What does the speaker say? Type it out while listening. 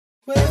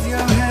Where's your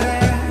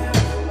head at?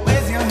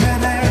 Where's your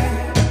head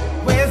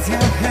at? Where's your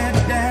head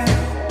at?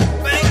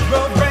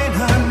 Bankroll brain,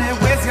 honey,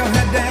 where's your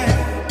head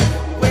at?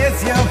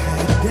 Where's your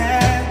head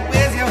at?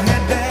 Where's your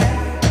head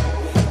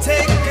at?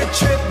 Take a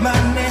trip,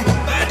 money,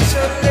 bite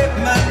your lip,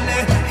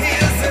 money.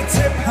 Here's a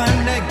tip,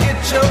 honey,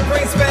 get your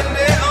brain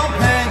spending on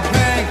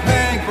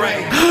bang,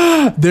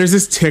 brain. There's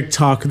this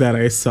TikTok that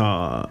I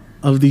saw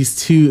of these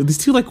two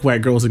like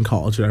white girls in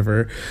college,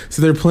 whatever.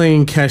 So they're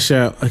playing a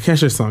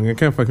Kesha song. I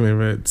can't fucking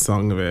remember the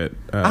song of it.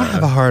 I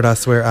have a heart, I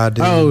swear I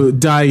do. Oh,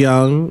 Die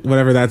Young,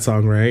 whatever that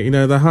song, right? You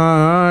know, the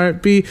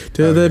heartbeat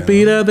to the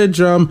beat of the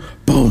drum,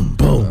 boom,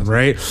 boom,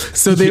 right?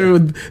 So they're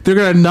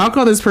gonna knock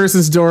on this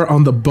person's door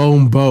on the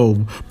boom,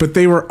 boom, but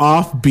they were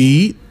off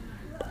beat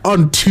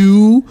on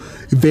two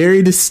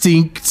very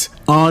distinct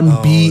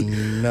on-beat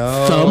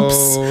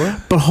thumps.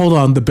 But hold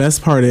on, the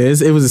best part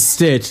is it was a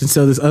stitch, and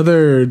so this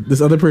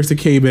other person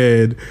came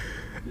in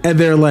and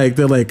they're like,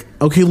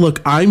 okay, look,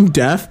 I'm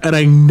deaf and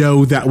I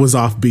know that was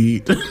off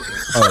beat.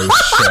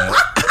 Oh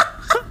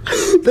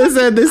shit. They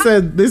said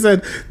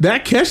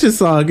that Kesha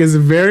song is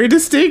very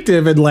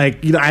distinctive, and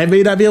like, you know, I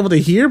may not be able to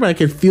hear, but I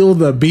can feel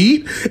the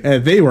beat,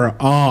 and they were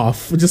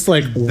off. Just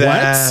like,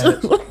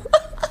 what?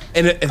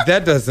 And if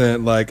that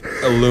doesn't like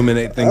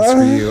illuminate things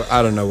for you,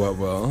 I don't know what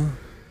will.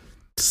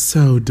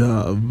 So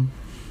dumb.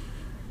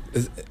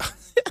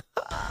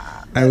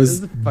 I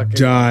was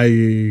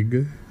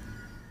dying.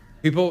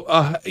 People,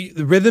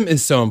 the rhythm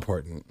is so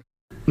important.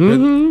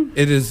 Mm-hmm.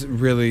 It is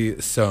really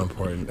so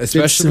important,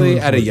 especially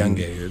at a young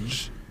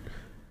age.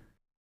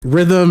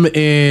 Rhythm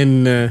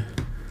in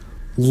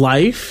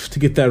life, to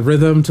get that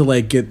rhythm to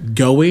like get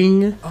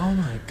going. Oh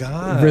my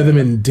god. Rhythm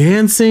in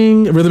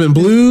dancing, rhythm in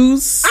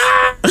blues.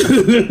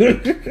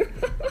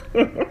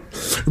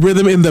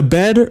 Rhythm in the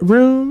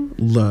bedroom.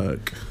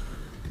 Look.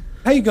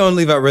 How you gonna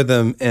leave out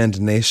rhythm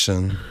and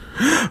nation?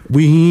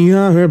 We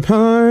are a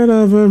part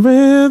of a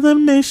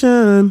rhythm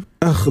nation.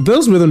 Ugh,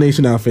 those rhythm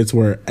nation outfits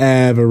were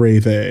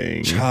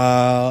everything.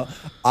 Child,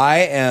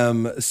 I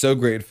am so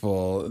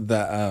grateful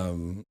that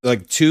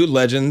like two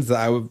legends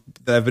that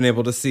I've been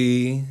able to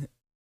see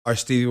are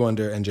Stevie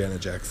Wonder and Janet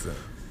Jackson.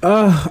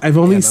 I've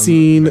only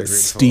seen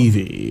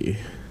Stevie.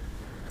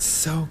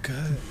 So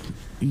good.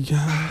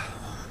 Yeah.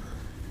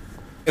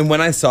 And when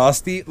I saw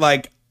Steve,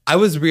 like, I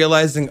was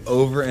realizing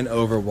over and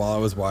over while I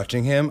was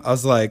watching him, I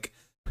was like,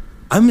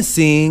 I'm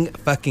seeing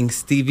fucking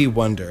Stevie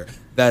Wonder.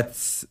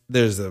 That's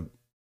a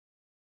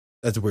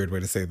weird way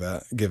to say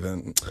that,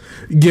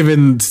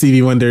 given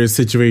Stevie Wonder's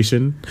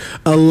situation.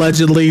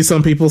 Allegedly,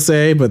 some people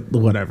say, but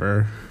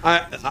whatever.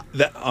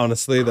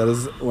 Honestly, that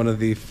is one of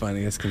the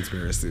funniest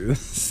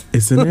conspiracies.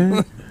 Isn't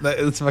it? That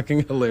is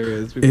fucking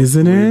hilarious. People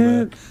Isn't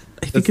it?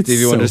 I think it's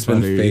Stevie Wonder's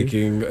been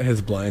faking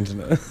his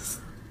blindness.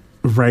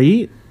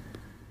 Right?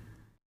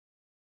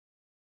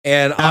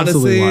 And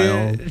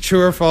honestly,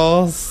 true or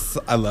false,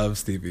 I love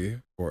Stevie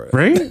for it.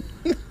 Right?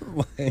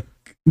 Like,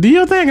 do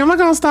your thing. I'm not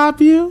gonna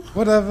stop you.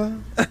 Whatever.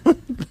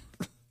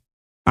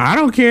 I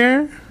don't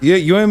care. Yeah,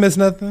 you ain't miss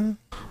nothing.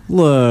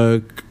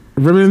 Look,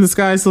 Ribbon in the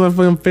Sky is still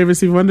my favorite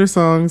Stevie Wonder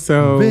song.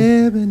 So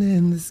Ribbon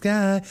in the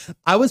Sky.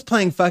 I was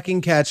playing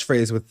fucking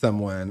catchphrase with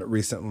someone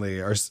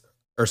recently, or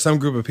some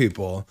group of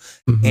people,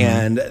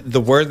 and the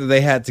word that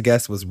they had to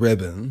guess was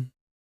ribbon.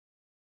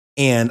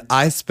 And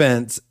I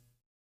spent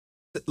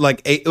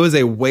it was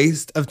a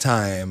waste of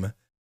time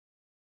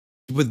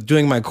with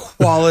doing my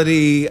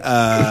quality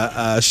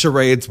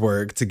charades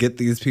work to get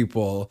these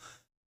people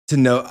to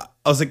know.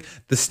 I was like,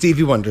 the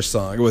Stevie Wonder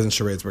song. It wasn't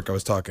charades work. I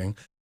was talking.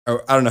 I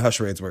don't know how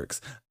charades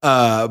works.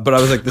 But I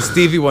was like, the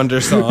Stevie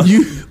Wonder song.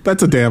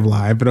 That's a damn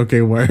lie, but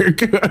okay, work.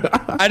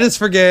 I just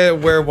forget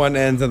where one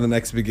ends and the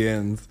next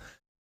begins.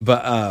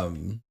 But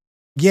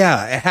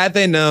yeah, had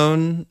they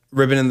known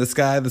Ribbon in the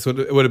Sky, it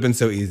would have been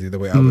so easy the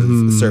way I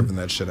was serving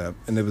that shit up.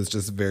 And it was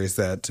just very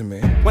sad to me.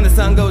 When the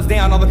sun goes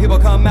down, all the people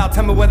come out.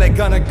 Tell me where they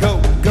gonna go.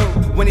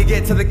 When you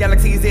get to the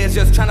galaxy's edge,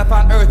 just trying to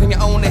find Earth and you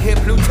only hit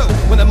Pluto.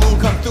 When the moon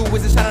comes through,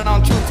 is it shining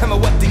on truth? Tell me,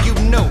 what do you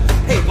know?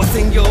 Hey, what's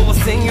in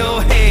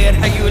your head?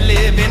 How you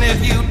living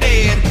if you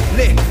dead?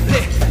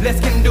 Let's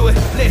get into it.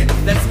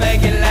 Let's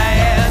make it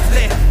last.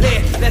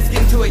 Let's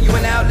get into it. You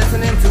and out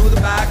listening to the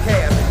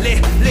podcast.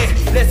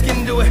 Let's get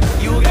into it.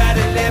 You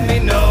gotta let me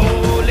know.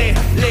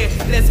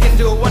 Let's get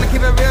into it. Wanna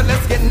keep it real?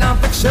 Let's get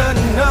non-fiction.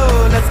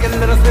 No, let's get a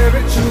little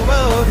spiritual.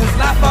 Cause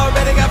life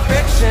already got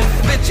friction,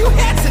 but you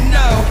had to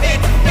know. Hey.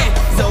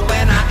 So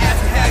when I ask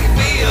you how you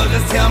feel,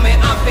 just tell me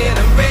I'm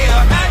feeling real.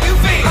 How you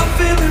feel? I'm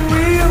feeling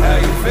real. How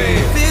you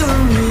feel?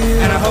 Feeling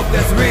real. And I hope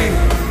that's real.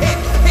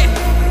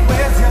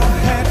 Where's your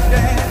head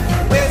at?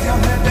 Where's your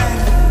head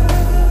at?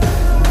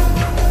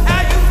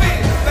 How you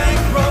feel?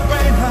 Bankroll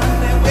brain,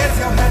 honey. Where's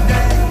your head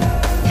at?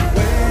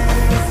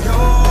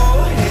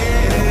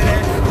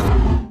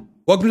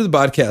 Welcome to the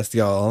podcast,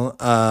 y'all.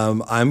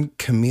 I'm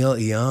Camille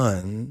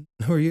and.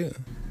 Who are you?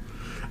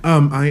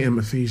 I am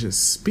Aphasia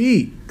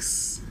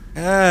Speaks.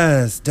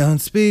 Yes, Don't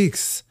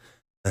Speaks.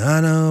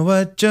 I know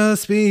what your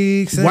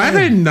speaks. Why have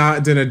I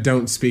not done a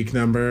Don't Speak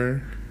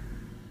number?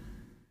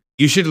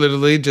 You should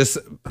literally just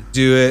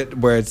do it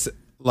where it's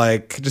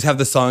Like, just have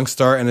the song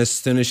start, and as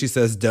soon as she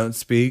says "Don't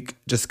speak,"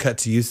 just cut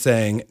to you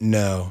saying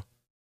 "No,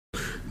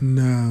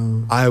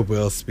 no, I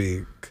will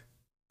speak."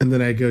 And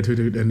then I go to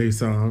a new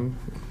song.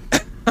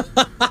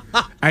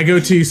 I go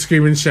to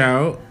Scream and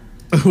Shout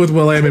with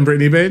Will.i.am and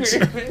Britney, bitch.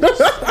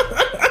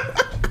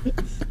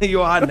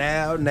 You are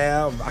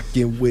now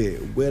rocking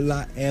with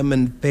Will.i.am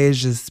and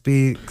Aphasia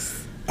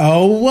speaks.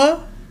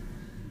 Oh,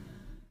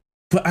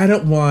 but I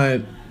don't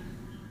want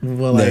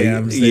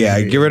Will.i.am.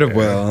 Yeah, get rid of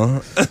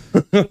Will.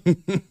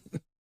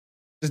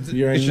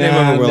 You're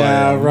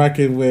now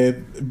rocking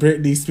with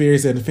Britney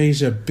Spears and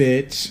Aphasia,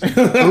 bitch.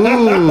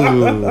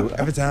 Ooh,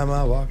 every time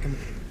I walk in.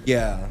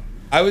 Yeah.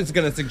 I was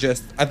going to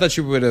suggest, I thought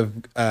you would have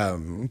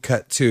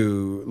cut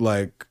to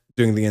like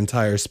doing the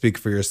entire Speak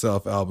for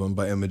Yourself album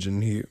by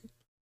Imogen Heap.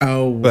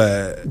 Oh,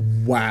 but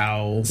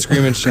wow.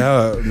 Scream and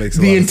Shout makes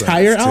a the lot of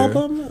entire sense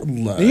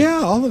album? Yeah,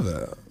 all of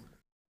it.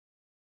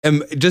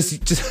 And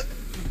just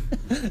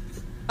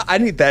I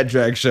need that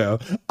drag show.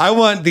 I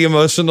want the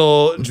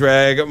emotional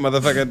drag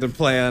motherfucker to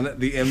plan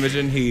the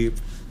Imogen Heap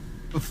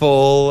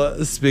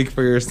full Speak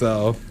for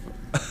Yourself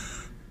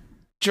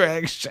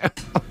drag show.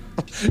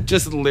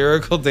 Just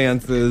lyrical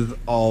dances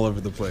all over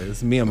the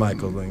place. Mia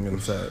Michaeling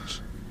and such.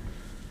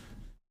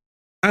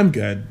 I'm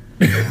good.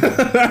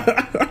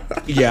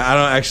 Yeah, I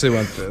don't actually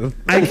want this.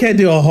 I can't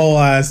do a whole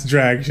ass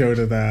drag show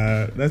to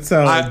that.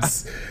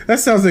 That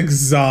sounds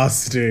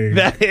exhausting.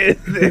 That is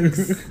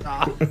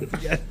exhausting.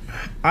 Yes.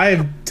 I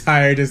am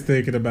tired just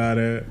thinking about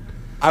it.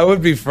 I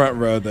would be front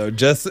row though,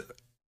 just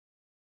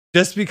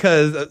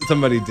because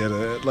somebody did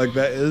it. Like,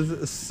 that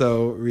is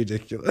so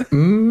ridiculous.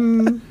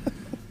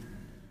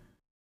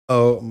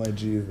 Oh my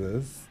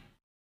Jesus.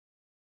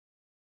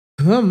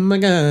 Oh my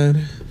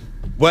God.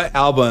 What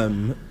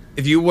album,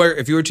 if you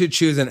were to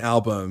choose an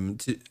album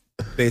to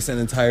base an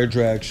entire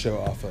drag show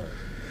off of,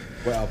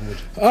 what album would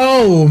you?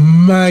 Oh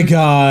my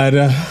God.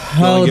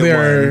 Oh, there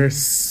one. are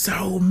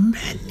so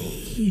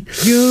many.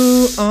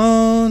 You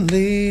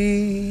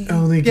only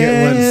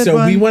get one.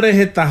 So we want to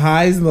hit the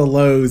highs and the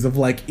lows of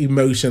like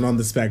emotion on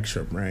the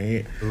spectrum,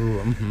 right?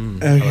 Ooh,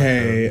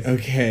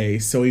 Okay.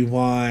 So we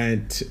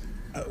want...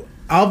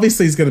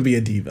 Obviously, it's going to be a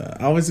diva.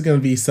 Obviously, going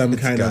to be some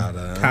kind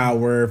of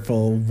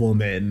powerful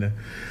woman.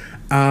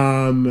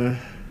 My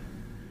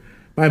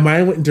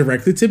mind went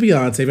directly to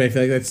Beyonce, but I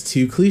feel like that's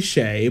too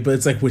cliche. But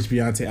it's like, which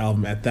Beyonce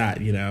album at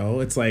that, you know?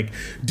 It's like,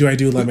 do I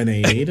do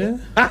Lemonade?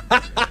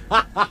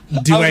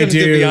 do I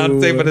do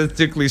Beyonce, but it's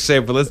too cliche.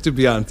 But let's do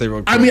Beyonce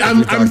real quick. I mean,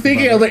 I'm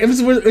thinking like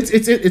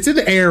it's in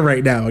the air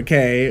right now.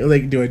 Okay,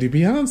 like, do I do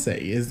Beyonce?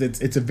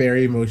 It's a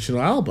very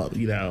emotional album,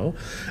 you know.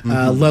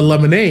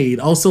 Lemonade,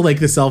 also like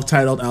the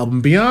self-titled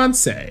album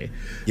Beyonce.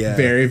 Yeah,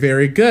 very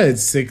very good.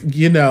 So,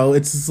 you know,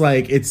 it's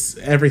like it's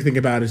everything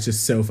about it's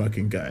just so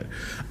fucking good.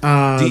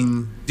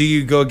 Do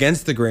you go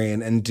against the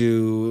grain and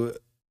do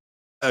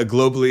a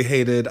globally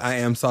hated I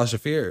Am Sasha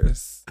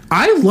Fierce?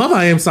 I love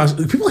I Am Sasha.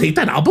 People hate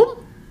that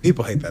album?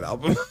 People hate that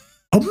album.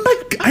 Oh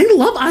my God, I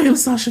love I Am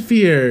Sasha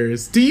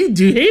Fierce. Do you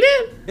hate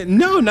it?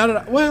 No, not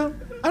at all. Well,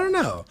 I don't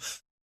know.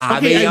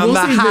 Okay, I on the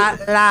hot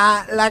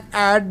light like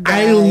a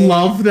day. I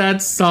love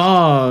that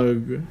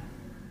song.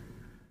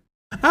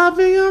 I'll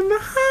be on the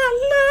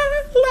hot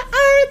line like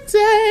a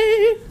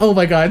day. Oh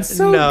my God,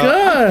 so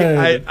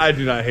good. I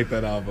do not hate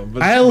that album,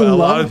 but, a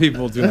lot of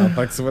people do not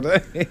fuck with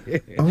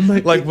it. Oh my!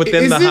 Like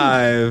Within the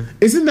Hive.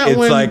 Isn't that it's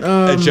when, like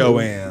a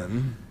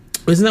Joanne?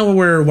 Isn't that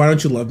where Why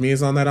Don't You Love Me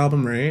is on that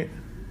album, right?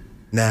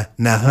 Nah,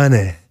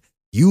 honey,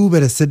 you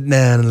better sit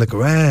down and look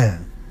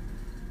around.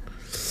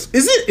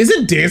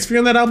 Isn't Dance For You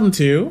on that album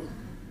too?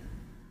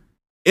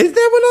 Is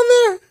that one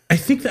on there? I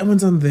think that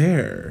one's on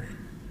there.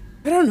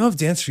 I don't know if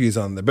Dance For You is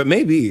on there, but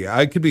maybe.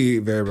 I could be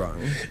very wrong.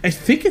 I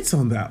think it's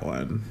on that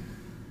one.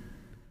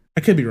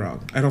 I could be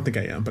wrong. I don't think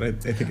I am, but I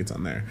think it's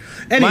on there.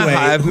 Anyway, my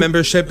Hive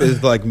membership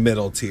is like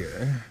middle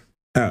tier.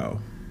 Oh,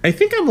 I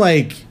think I'm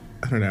like,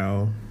 I don't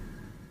know,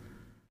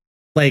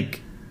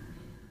 like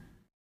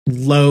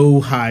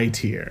low high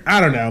tier.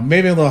 I don't know.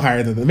 Maybe a little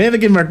higher than that. Maybe I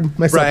give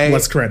myself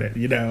less credit.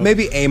 You know,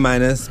 maybe A-,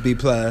 B+.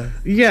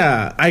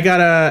 Yeah, I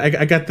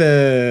got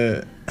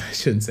the. I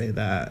shouldn't say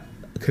that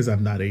because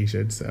I'm not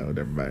Asian, so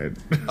never mind.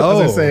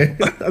 Oh, I was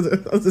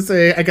gonna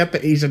say I got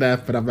the Asian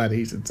F, but I'm not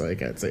Asian, so I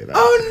can't say that.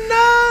 Oh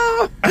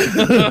no!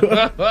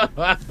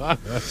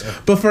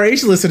 But for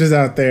Asian listeners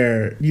out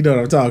there, you know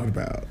what I'm talking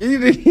about. You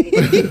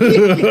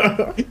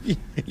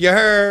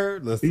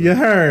heard. Listen. You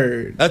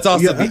heard. That's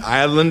also the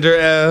Islander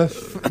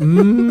F.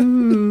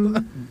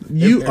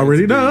 You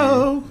already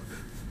know.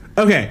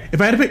 Okay, if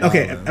I had to pick,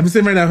 I'm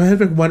saying right now, if I had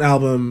to pick one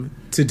album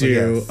to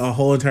do a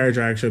whole entire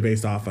drag show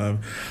based off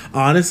of,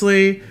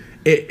 honestly,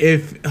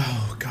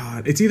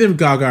 it's either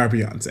Gaga or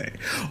Beyonce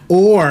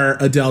or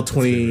Adele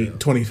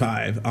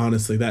 2025.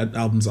 Honestly, that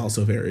album's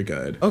also very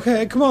good.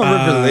 Okay, come on,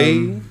 River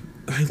Lee.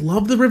 I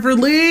love the River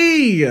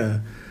Lee.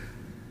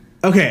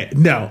 Okay,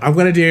 no, I'm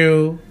gonna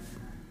do.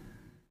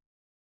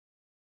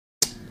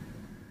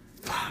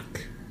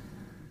 Fuck.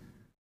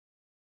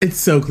 It's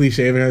so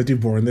cliche, but I gotta do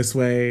Born This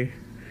Way.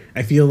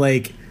 I feel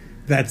like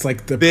That's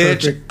like the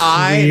Bitch, perfect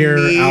I clear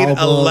need album.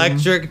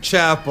 Electric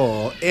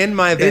Chapel in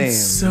my veins.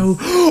 It's so,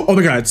 oh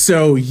my god!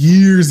 So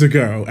years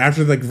ago, right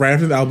after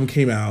the album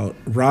came out,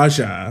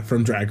 Raja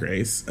from Drag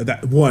Race,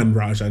 that one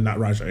Raja, not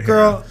Raja,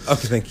 Girl,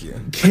 okay, thank you.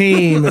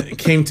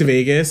 came to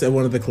Vegas at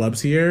one of the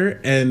clubs here,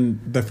 and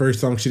the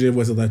first song she did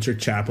was Electric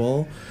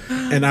Chapel,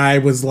 and I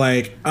was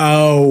like,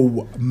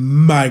 oh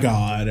my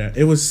god,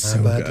 it was so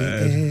My body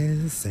good.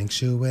 is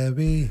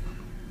sanctuary.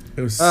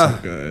 It was so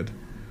good.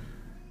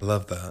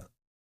 Love that.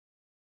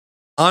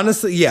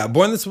 Honestly, yeah,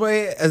 Born This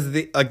Way as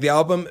the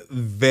album,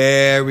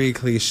 very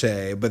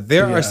cliche, but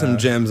there are some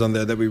gems on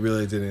there that we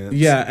really didn't.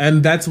 Yeah,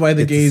 and that's why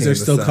the gays are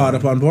still song. caught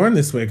up on Born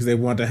This Way, because they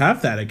want to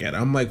have that again.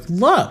 I'm like,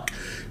 look,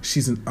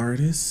 she's an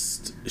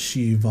artist.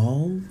 She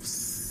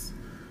evolves.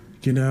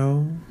 You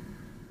know,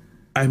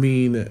 I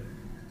mean,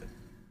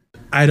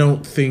 I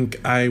don't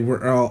think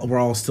we're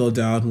all still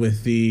down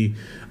with the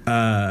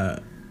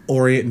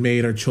Orient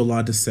Maid or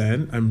Chola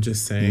Descent. I'm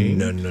just saying.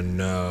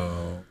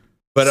 No.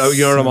 But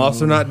you know what I'm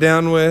also not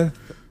down with?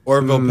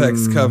 Orville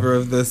Peck's cover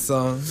of this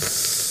song.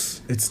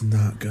 It's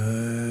not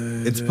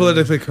good. It's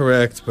politically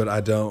correct, but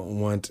I don't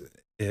want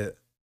it.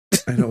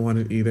 I don't want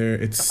it either.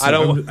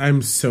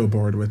 I'm so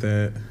bored with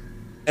it.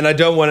 And I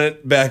don't want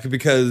it back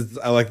because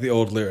I like the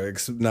old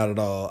lyrics. Not at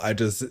all.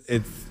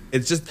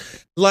 It's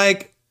just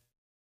like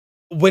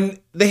when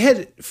they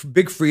had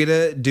Big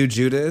Frida do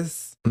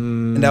Judas,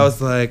 and I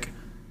was like,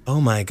 oh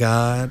my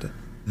God,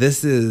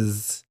 this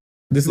is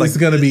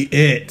gonna be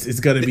it. It's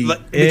gonna be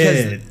it.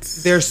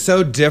 Because they're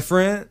so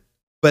different,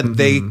 but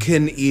they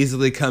can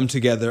easily come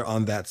together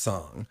on that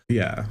song.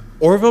 Yeah.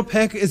 Orville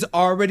Peck is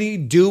already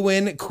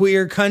doing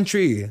queer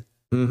country.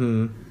 I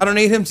don't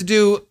need him to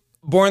do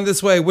Born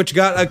This Way, which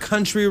got a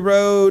Country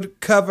Road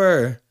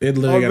cover. It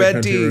literally got a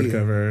Country Road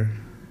cover.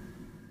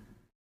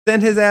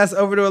 Send his ass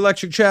over to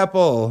Electric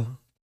Chapel.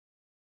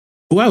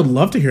 Oh, I would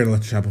love to hear an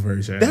Electric Chapel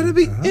version. That'd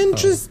be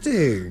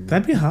interesting.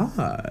 That'd be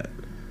hot.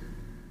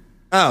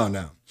 I don't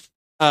know.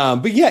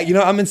 But yeah,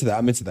 I'm into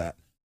that.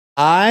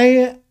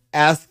 I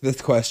asked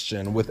this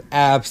question with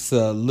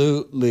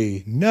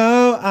absolutely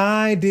no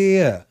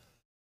idea,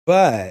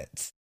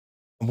 but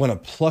I want to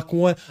pluck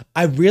one.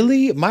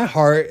 My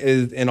heart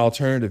is in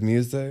alternative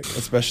music,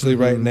 especially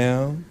right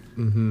now.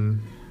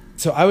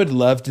 So I would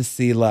love to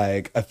see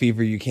like A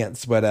Fever You Can't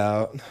Sweat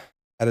Out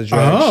at a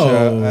drag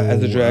show,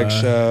 as a drag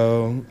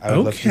show. I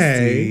would love to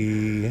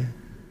see.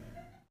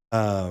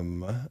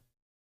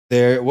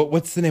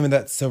 What's the name of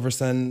that Silver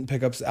Sun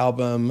Pickups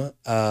album?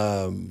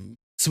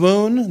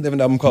 Swoon. They have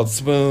an album called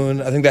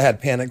Swoon. I think they had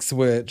Panic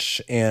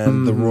Switch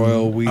and The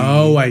Royal We.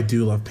 Oh, I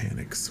do love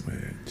Panic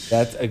Switch.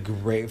 That's a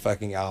great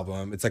fucking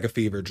album. It's like a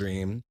fever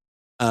dream.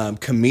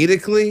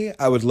 Comedically,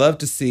 I would love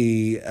to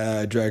see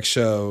a drag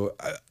show.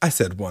 I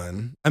said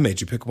one. I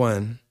made you pick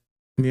one.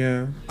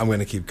 Yeah. I'm going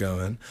to keep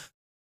going.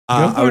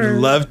 I would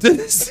love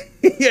to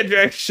see a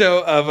drag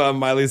show of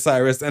Miley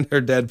Cyrus and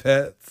her Dead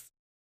Pets.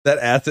 That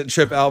Acid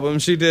Trip album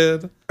she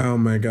did. Oh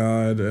my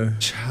God.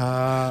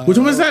 Child. Which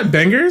one was that?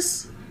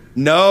 Bangers?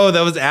 No,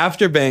 that was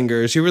after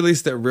Bangers. She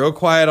released it real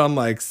quiet on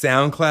like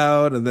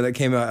SoundCloud, and then it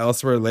came out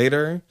elsewhere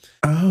later.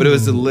 Oh. But it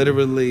was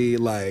literally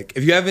like,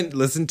 if you haven't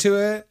listened to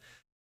it,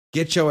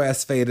 get your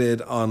ass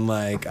faded on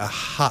like a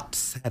hot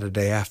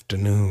Saturday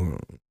afternoon.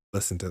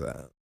 Listen to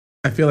that.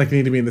 I feel like I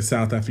need to be in the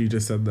South after you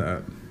just said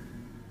that.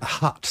 A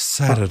hot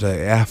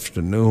Saturday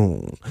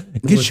afternoon.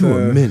 Get you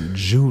a mint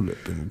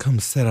julep and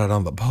come sit out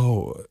on the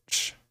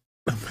porch.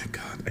 Oh my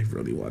God, I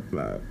really want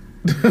that.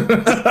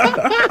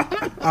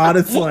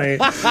 Honestly,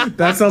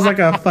 that sounds like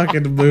a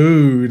fucking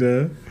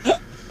mood.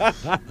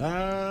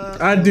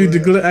 I do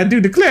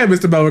declare,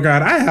 Mr.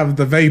 Beauregard, I have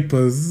the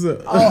vapors.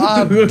 Oh,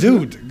 I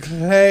do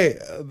declare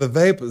the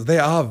vapors. They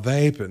are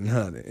vaping,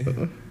 honey.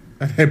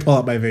 I pull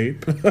out my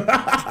vape.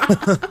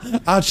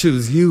 I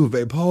choose you,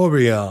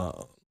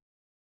 Vaporeon.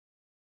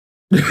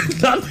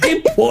 Not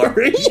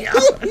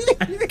Vaporeon.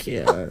 I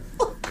can't.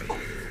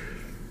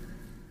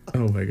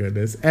 Oh my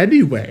goodness.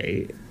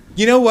 Anyway.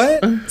 You know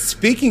what?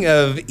 Speaking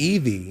of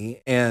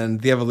Eevee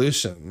and the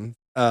evolution,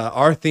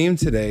 our theme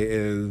today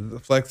is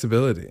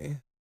flexibility.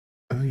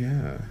 Oh,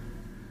 yeah.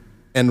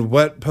 And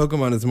what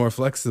Pokemon is more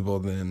flexible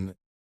than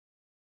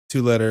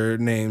two-letter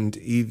named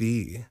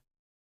Eevee?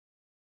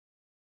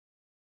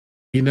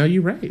 You know,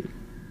 you're right.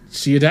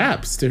 She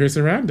adapts to her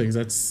surroundings.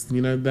 That's, the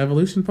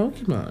evolution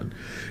Pokemon.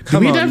 Do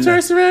we adapt to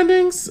our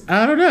surroundings?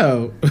 I don't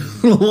know.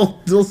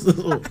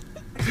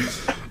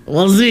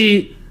 We'll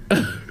see.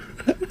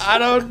 I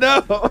don't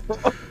know.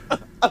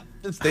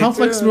 How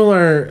flexible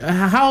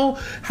how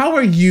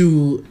are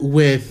you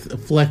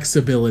with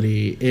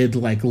flexibility in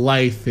like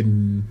life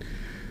and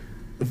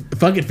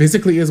fucking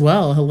physically as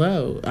well?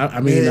 Hello.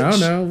 I mean, I don't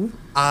know.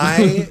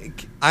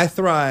 I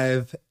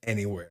thrive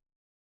anywhere.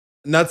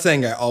 Not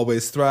saying I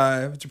always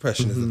thrive.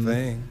 Depression is a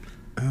thing.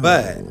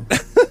 But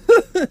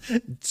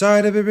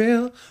sorry to be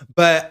real,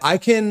 but I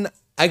can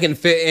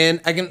fit in.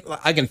 I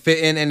can fit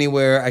in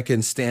anywhere. I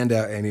can stand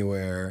out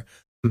anywhere.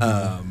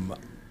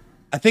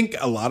 I think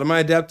a lot of my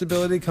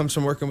adaptability comes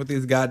from working with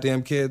these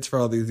goddamn kids for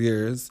all these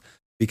years,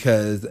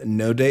 because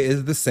no day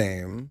is the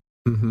same.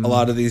 A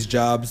lot of these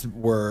jobs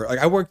were like,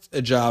 I worked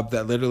a job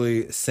that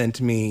literally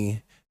sent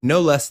me no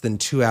less than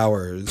 2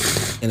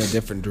 hours in a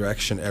different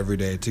direction every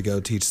day to go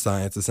teach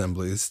science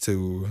assemblies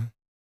to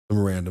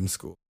some random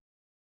school.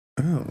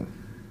 Oh.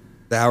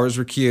 The hours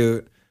were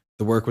cute.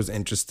 The work was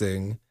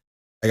interesting.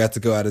 I got to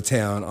go out of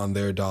town on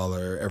their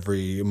dollar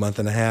every month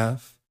and a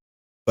half.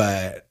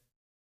 But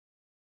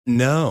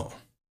no.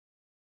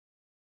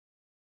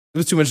 It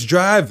was too much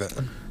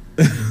driving.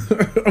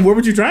 Where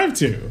would you drive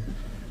to?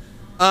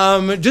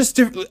 Just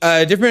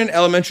different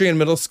elementary and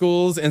middle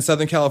schools in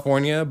Southern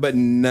California, but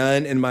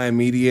none in my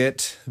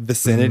immediate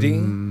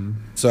vicinity.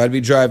 So I'd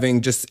be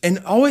driving and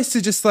always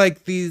to just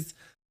like these,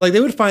 like they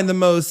would find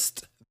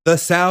the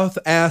South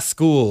ass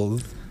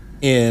schools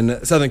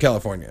in Southern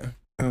California.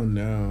 Oh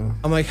no.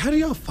 I'm like, how do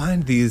y'all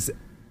find these?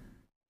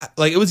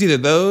 Like it was either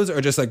those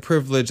or just like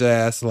privileged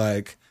ass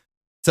like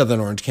Southern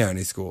Orange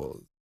County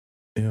schools.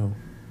 Ew.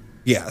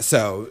 Yeah,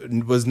 so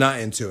was not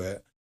into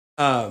it.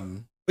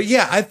 But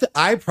yeah,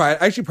 I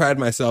actually pride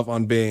myself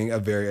on being a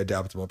very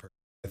adaptable person.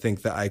 I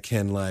think that I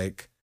can I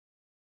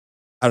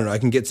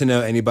can get to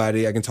know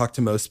anybody. I can talk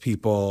to most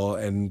people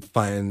and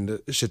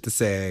find shit to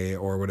say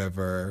or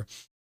whatever.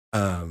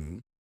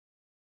 So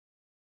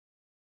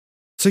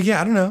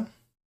yeah, I don't know.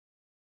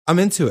 I'm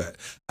into it.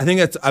 I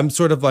think I'm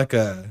sort of like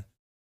I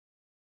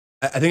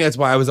think that's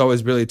why I was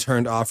always really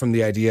turned off from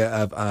the idea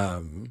of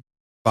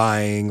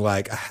buying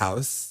like a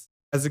house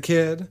as a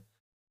kid,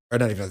 or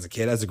not even as a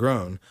kid, as a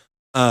grown.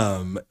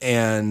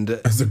 And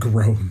as a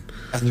grown,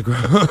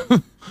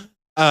 because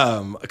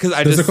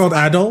those are called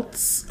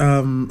adults.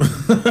 I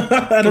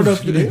don't know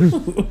if you do.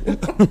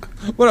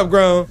 What up,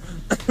 grown?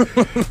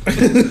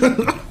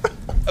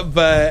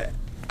 But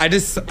I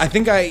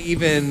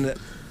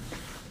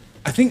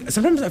think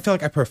sometimes I feel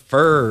like I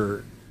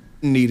prefer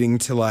needing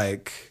to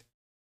like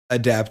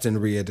adapt and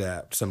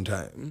readapt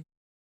sometimes.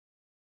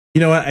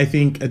 You know what? I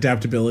think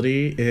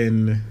adaptability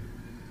in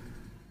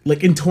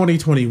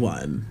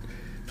 2021,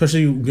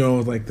 especially going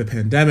with like the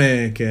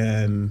pandemic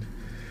and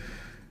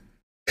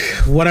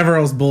whatever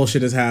else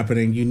bullshit is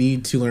happening, you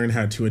need to learn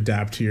how to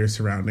adapt to your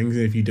surroundings.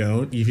 And if you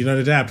don't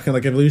adapt, kind of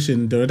like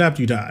evolution, don't adapt,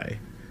 you die.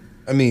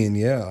 I mean,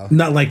 yeah.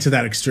 Not like to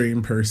that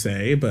extreme per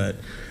se, but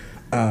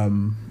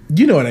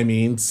you know what I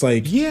mean? It's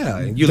like, yeah,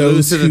 you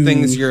lose to the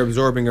things you're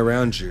absorbing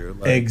around you.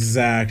 Like,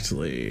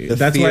 exactly.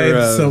 That's why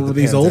some of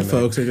these old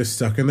folks are just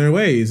stuck in their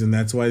ways. And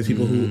that's why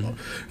people who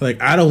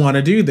like, I don't want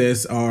to do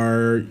this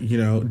are,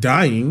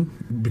 dying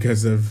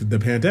because of the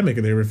pandemic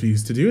and they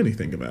refuse to do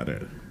anything about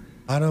it.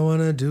 I don't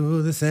want to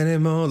do this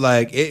anymore.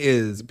 Like it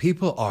is,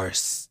 people are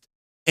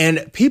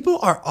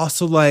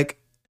also like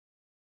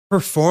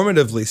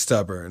performatively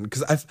stubborn.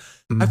 Cause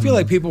I feel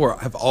like people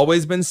have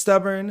always been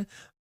stubborn.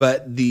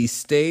 But the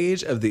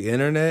stage of the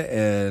internet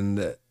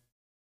and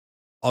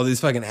all these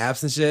fucking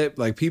apps and shit,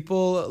 like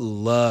people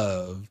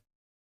love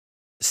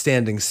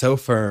standing so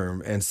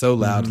firm and so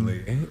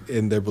loudly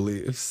in their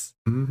beliefs,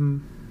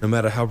 no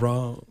matter how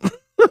wrong.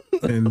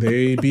 And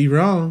they be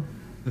wrong.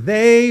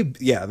 They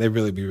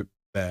really be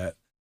bad.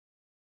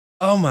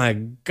 Oh my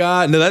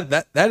God. No,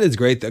 that is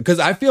great though. Because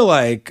I feel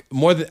like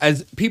more than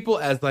as people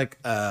as like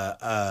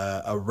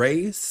a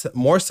race,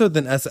 more so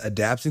than us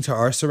adapting to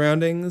our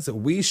surroundings,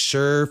 we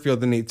sure feel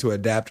the need to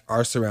adapt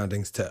our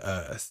surroundings to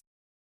us.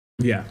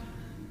 Yeah.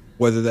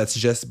 Whether that's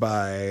just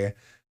by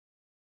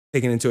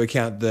taking into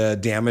account the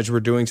damage we're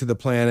doing to the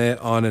planet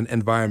on an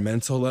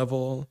environmental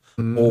level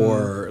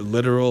or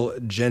literal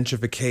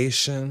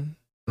gentrification.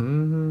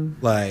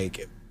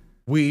 Like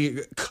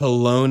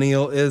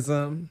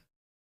colonialism.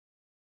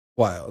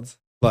 Wild.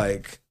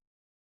 Like,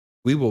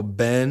 we will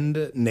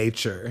bend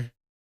nature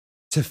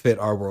to fit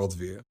our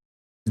worldview.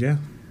 Yeah.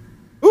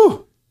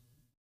 Ooh.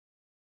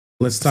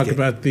 Let's talk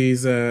about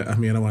these. I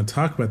want to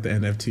talk about the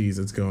NFTs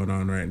that's going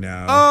on right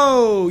now.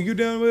 Oh, you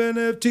done with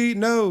NFT?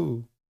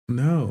 No,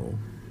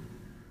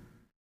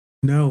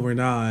 we're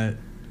not.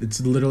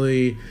 It's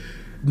literally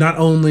not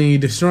only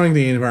destroying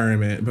the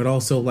environment, but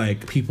also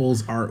like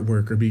people's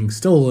artwork are being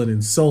stolen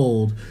and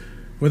sold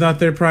without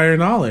their prior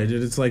knowledge.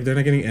 And it's like they're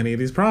not getting any of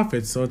these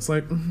profits. So it's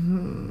like,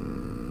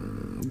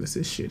 this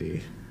is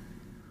shitty.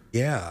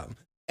 Yeah.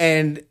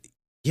 And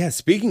yeah,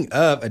 speaking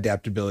of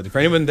adaptability, for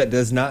anyone that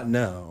does not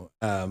know,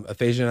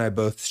 Aphasia and I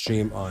both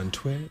stream on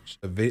Twitch,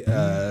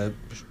 a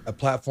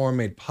platform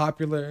made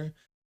popular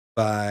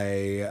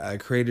by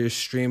creators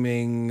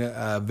streaming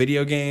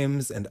video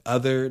games and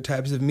other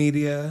types of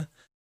media.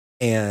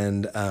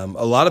 And a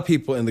lot of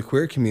people in the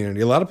queer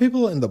community, a lot of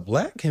people in the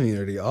Black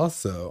community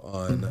also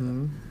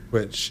on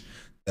Twitch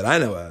that I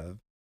know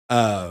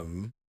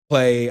of,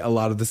 play a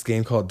lot of this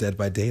game called Dead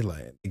by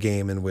Daylight, a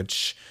game in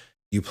which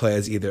you play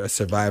as either a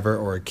survivor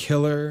or a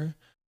killer,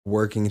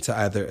 working to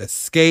either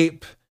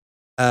escape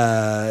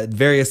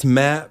various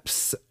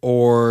maps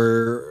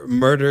or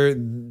murder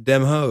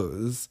them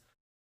hoes.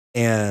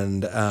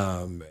 And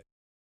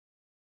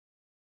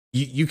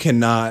you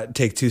cannot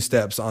take two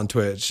steps on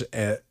Twitch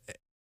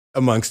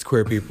amongst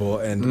queer people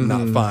and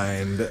not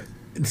find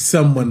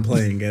someone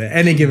playing it at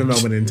any given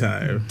moment in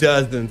time.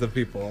 Dozens of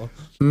people.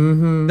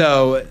 Mm-hmm.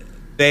 So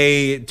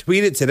they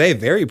tweeted today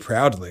very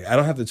proudly. I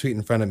don't have the tweet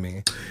in front of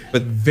me,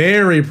 but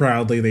very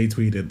proudly they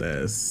tweeted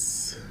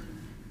this.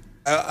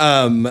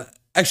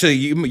 Actually,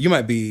 you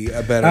might be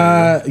a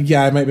better.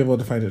 Yeah, I might be able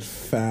to find it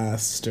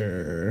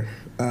faster.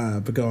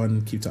 But go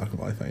on, keep talking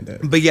while I find it.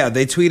 But yeah,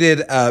 they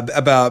tweeted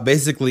about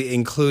basically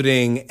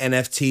including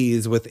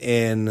NFTs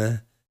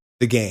within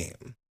the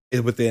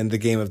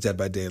game of Dead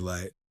by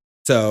Daylight.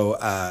 So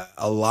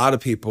a lot of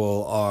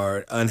people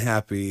are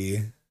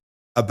unhappy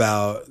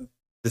about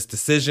this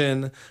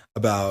decision,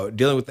 about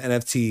dealing with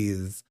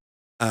NFTs.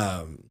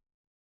 And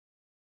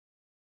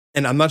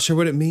I'm not sure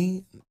what it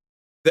means.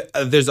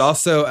 There's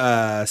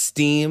also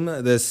Steam.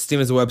 Steam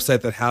is a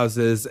website that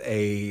houses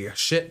a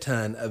shit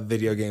ton of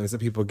video games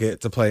that people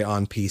get to play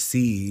on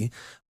PC,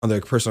 on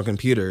their personal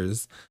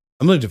computers.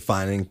 I'm really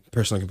defining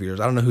personal computers.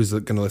 I don't know who's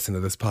going to listen to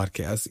this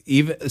podcast.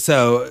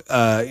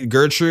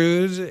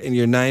 Gertrude in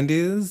your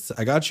 90s,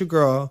 I got you,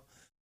 girl.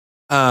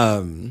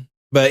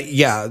 But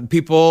yeah,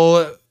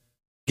 people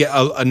get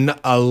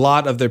a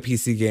lot of their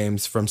PC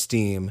games from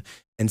Steam,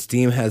 and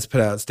Steam has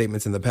put out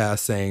statements in the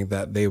past saying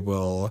that they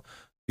will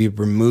be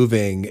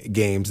removing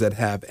games that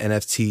have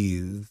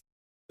NFTs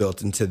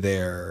built into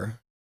their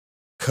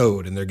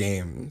code in their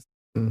games.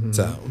 Mm-hmm.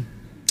 So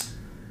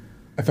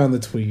I found the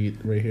tweet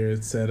right here.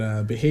 It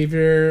said,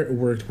 Behavior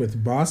worked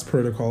with Boss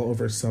Protocol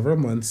over several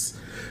months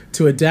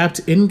to adapt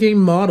in-game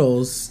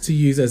models to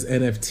use as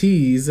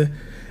NFTs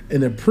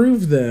and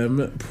approve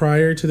them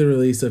prior to the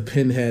release of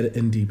Pinhead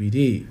and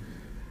DBD.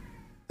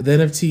 The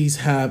NFTs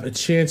have a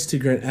chance to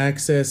grant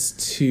access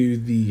to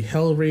the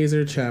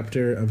Hellraiser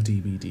chapter of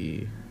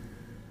DBD.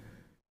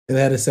 And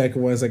they had a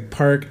second one. It's like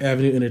Park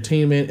Avenue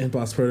Entertainment and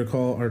Boss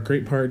Protocol are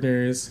great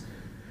partners,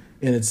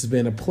 and it's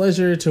been a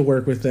pleasure to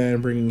work with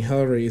them bringing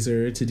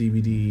Hellraiser to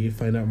DVD.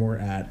 Find out more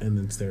and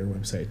it's their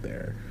website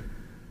there.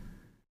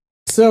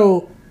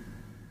 So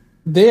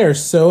they are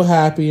so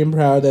happy and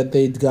proud that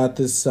they got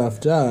this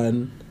stuff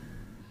done,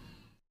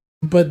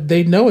 but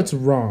they know it's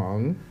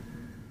wrong,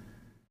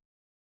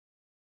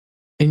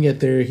 and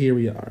yet here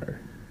we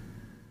are.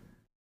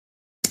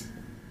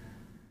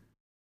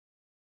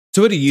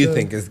 So what do you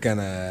think is do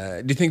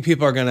you think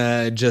people are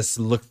gonna just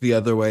look the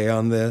other way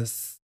on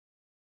this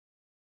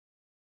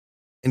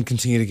and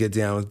continue to get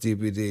down with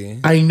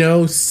DBD? I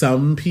know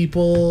some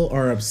people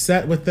are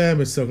upset with them,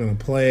 but still gonna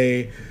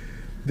play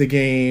the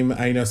game.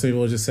 I know some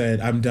people just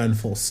said, I'm done,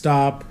 full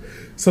stop.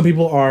 Some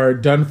people are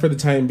done for the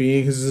time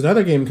being because there's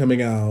another game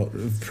coming out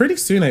pretty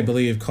soon, I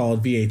believe,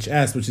 called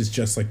VHS, which is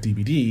just like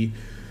DBD.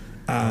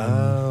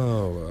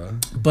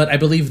 But I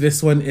believe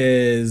this one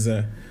is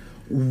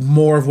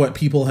more of what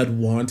people had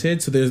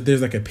wanted. So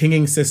there's like a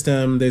pinging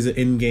system, there's an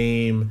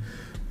in-game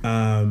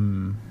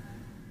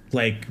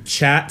like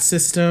chat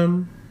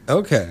system.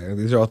 Okay,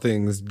 these are all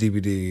things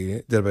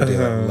DBD Dead by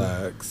Daylight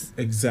lacks.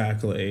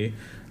 Exactly.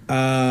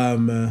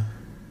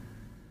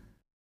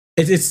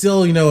 It's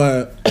still,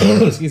 a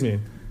excuse me,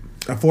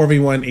 a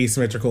 4v1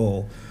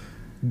 asymmetrical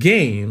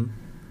game,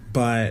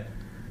 but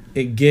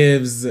it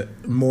gives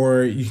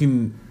more, you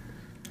can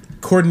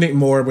coordinate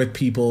more with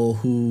people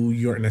who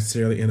you aren't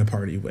necessarily in a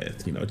party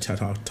with,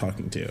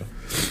 talking to.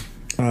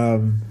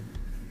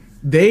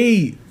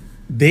 They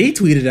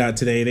tweeted out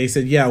today, they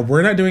said, yeah,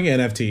 we're not doing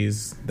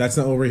NFTs. That's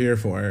not what we're here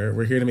for.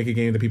 We're here to make a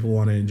game that people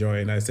want to enjoy.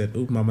 And I said,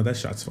 oop, mama, that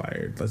shot's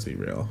fired. Let's be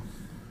real.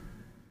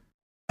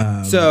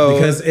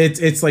 Because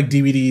it's like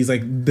DVDs,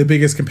 like the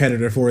biggest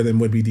competitor for them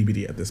would be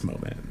DVD at this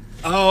moment.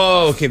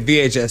 Oh, okay.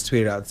 VHS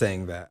tweeted out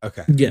saying that.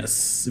 Okay.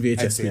 Yes,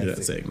 VHS tweeted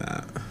out saying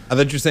that. I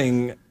thought you were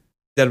saying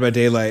Dead by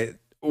Daylight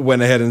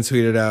went ahead and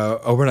tweeted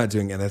out, oh, we're not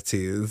doing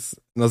NFTs.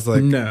 And I was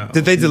like, no.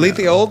 Did they delete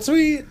the old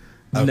tweet?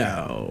 Okay.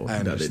 No,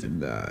 they did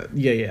not.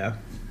 Yeah.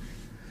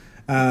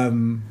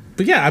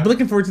 But yeah, I've been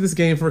looking forward to this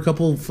game for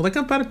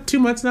about 2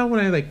 months now. 2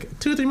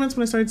 or 3 months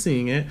when I started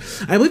seeing it.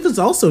 I believe it's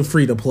also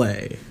free to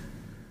play.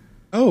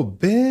 Oh,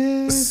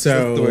 bitch!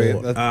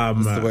 So that's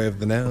the way of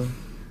the now.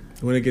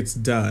 When it gets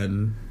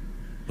done,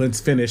 when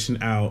it's finished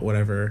and out,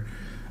 whatever,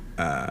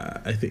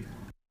 I think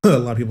a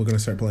lot of people are going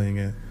to start playing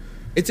it.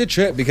 It's a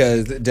trip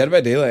because Dead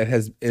by Daylight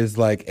is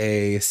like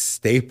a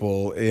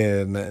staple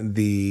in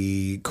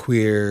the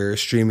queer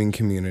streaming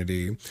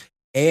community.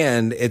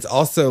 And it's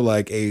also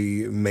like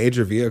a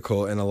major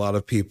vehicle in a lot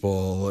of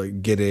people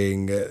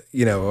getting,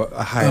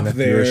 a high enough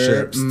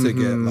viewerships to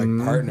get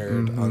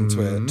partnered on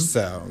Twitch.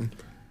 So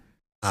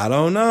I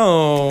don't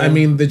know. I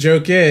mean, the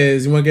joke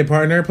is, you want to get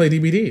partner, play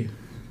DBD.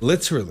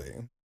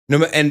 Literally.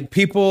 No, and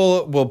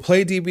people will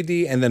play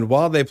DBD, and then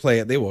while they play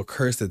it, they will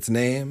curse its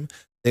name.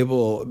 They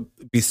will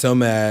be so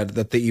mad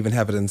that they even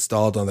have it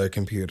installed on their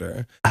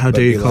computer. How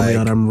dare you call me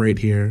out? I'm right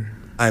here.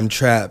 I'm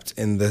trapped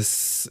in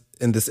this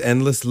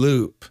endless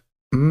loop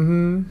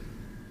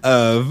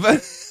of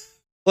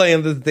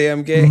playing this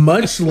damn game.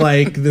 Much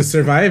like the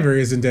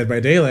survivors in Dead by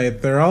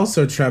Daylight, they're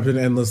also trapped in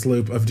an endless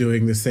loop of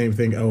doing the same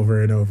thing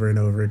over and over and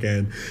over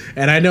again.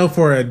 And I know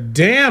for a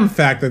damn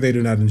fact that they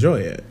do not enjoy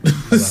it.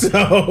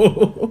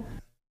 So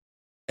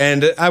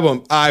And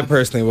I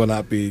personally will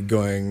not be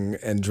going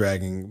and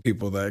dragging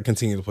people that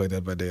continue to play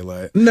Dead by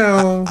Daylight.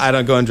 No. I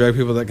don't go and drag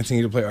people that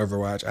continue to play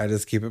Overwatch. I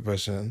just keep it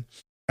pushing.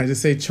 I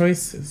just say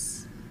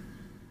choices.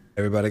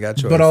 Everybody got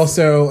choices. But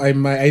also, I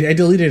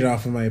deleted it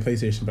off of my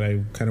PlayStation, but I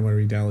kind of want to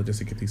re-download just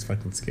to get these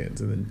fucking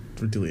skins and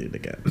then delete it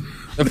again.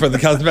 For the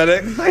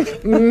cosmetics? I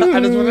just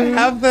want to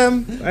have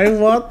them. I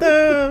want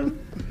them.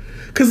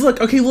 Because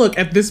look,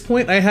 at this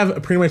point, I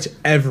have pretty much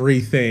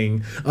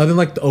everything. Other than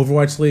like the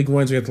Overwatch League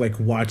ones, we have to like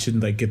watch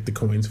and like get the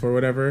coins for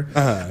whatever.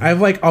 I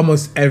have like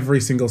almost every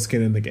single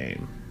skin in the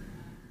game.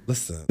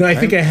 Listen. No, I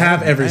think I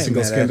have every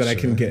single skin that I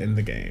can get in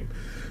the game.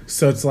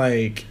 So it's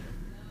like,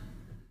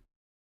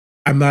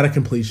 I'm not a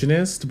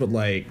completionist, but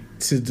like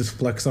to just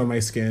flex on my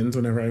skins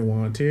whenever I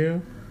want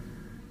to,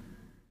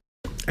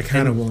 I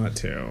kind of want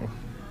to.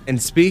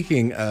 And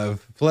speaking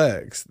of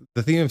flex,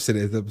 the theme of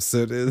today's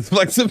episode is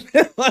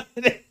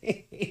flexibility.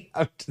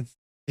 I'm just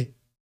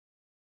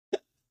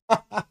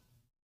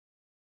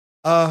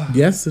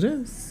yes, it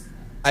is.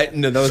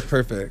 No, that was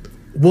perfect.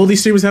 Will these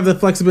streamers have the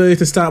flexibility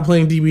to stop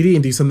playing DBD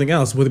and do something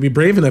else? Will they be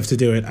brave enough to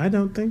do it? I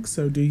don't think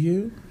so. Do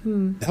you?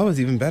 That was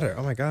even better.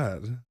 Oh my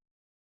god.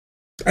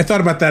 I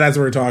thought about that as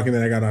we were talking,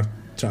 then I got off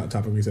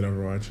topic. We said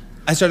Overwatch.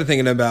 I started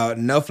thinking about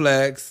no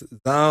flex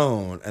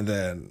zone, and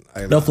then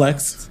no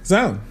flex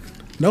zone.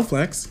 No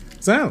flex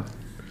zone.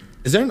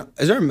 Is there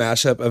a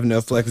mashup of No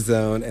Flex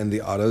Zone and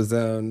the Auto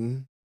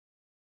Zone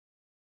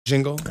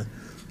jingle?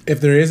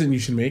 If there isn't, you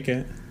should make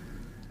it.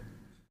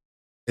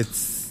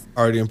 It's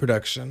already in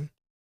production.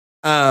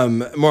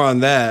 More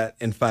on that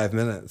in 5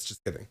 minutes.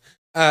 Just kidding.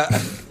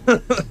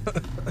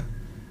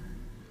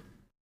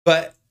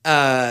 But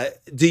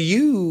do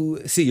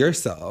you see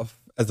yourself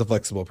as a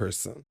flexible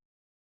person?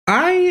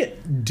 I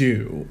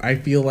do. I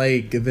feel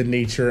like the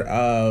nature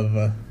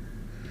of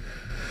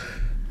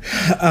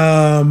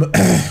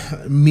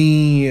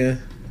me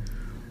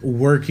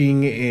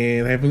working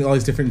and having all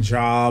these different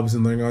jobs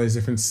and learning all these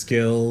different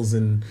skills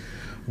and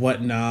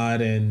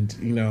whatnot, and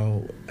you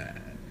know,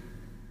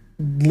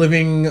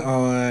 living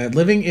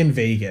in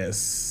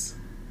Vegas,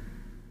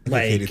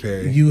 like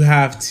you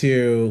have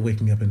to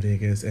waking up in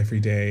Vegas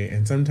every day,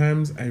 and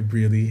sometimes I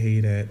really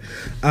hate it.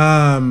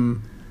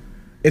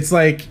 It's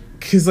like,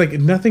 because like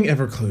nothing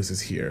ever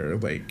closes here,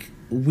 like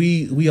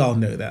we all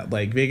know that,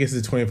 like Vegas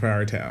is a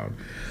 24-hour town.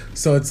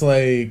 So it's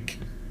like,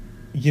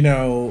 you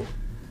know,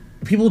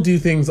 people do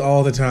things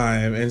all the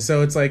time. And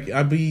so it's like,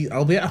 I'll be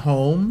at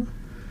home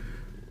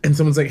and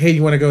someone's like, hey,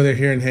 you want to go there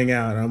here and hang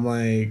out? And I'm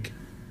like,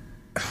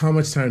 how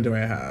much time do I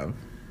have?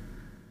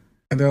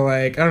 And they're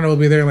like, I don't know, we'll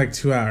be there in like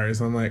 2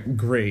 hours. I'm like,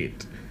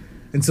 great.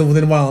 And so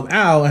then while I'm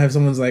out, I have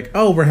someone's like,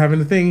 oh, we're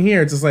having a thing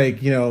here. It's just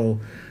like, you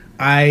know,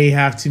 I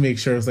have to make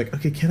sure it's like,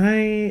 okay, can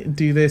I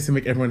do this and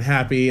make everyone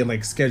happy and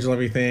like schedule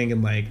everything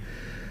and like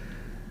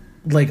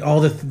all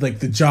the like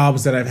the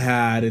jobs that I've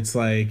had, it's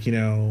like, you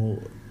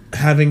know,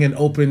 having an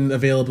open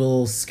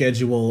available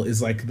schedule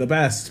is like the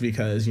best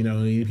because, you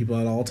know, you need people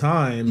at all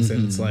times.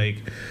 And it's like,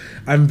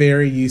 I'm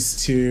very used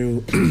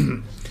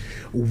to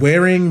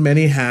wearing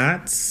many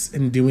hats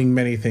and doing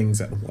many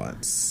things at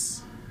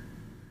once.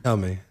 Tell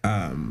me.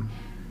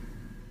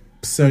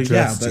 So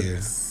yeah,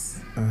 that's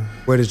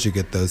where did you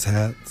get those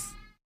hats?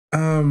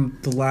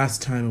 The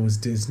last time it was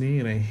Disney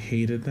and I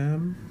hated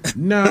them.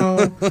 No.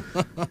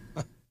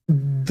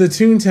 The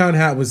Toontown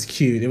hat was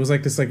cute. It was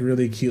like this like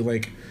really cute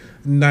like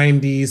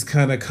 90s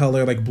kind of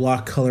color, like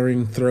block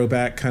coloring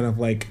throwback kind of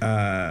like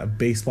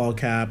baseball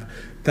cap.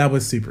 That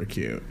was super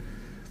cute.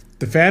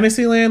 The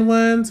Fantasyland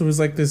ones was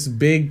like this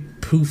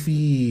big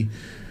poofy,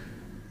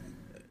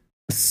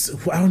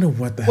 I don't know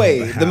what the hell.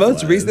 Wait, the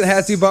most recent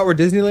hats you bought were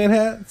Disneyland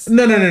hats?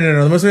 No.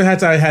 The most recent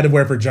hats I had to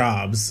wear for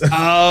jobs.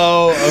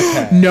 Oh,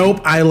 okay.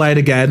 Nope, I lied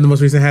again. The most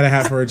recent hat I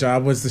had for a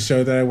job was the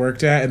show that I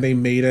worked at, and they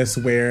made us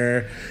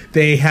wear.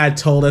 They had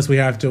told us we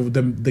have to.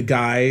 The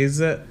guys.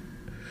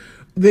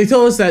 They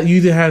told us that you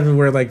either had to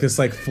wear like this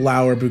like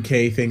flower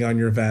bouquet thing on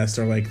your vest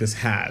or like this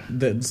hat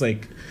that's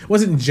like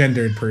wasn't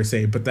gendered per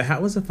se, but the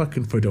hat was a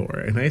fucking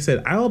fedora, and I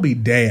said I'll be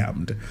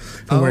damned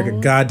if I'm wearing a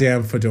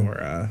goddamn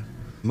fedora.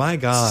 My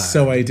God.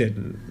 So I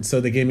didn't. So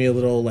they gave me a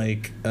little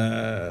like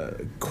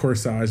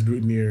corsage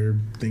boutonniere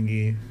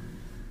thingy.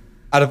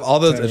 Out of all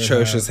those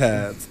atrocious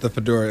hats, the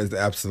fedora is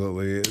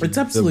absolutely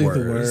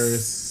the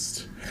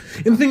worst.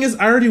 And the thing is,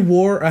 I already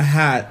wore a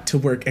hat to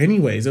work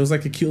anyways. It was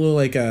like a cute little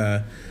like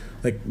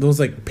those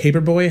like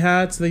paperboy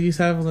hats they used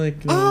to have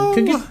like so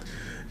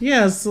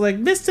like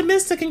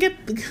Mr. can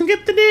get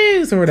the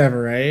news or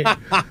whatever, right?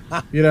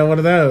 You know, one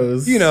of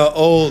those. You know,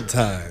 old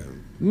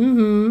time.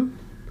 Mm-hmm.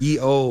 Ye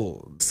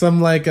old.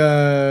 Some like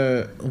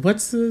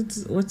what's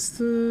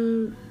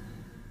the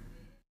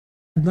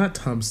not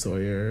Tom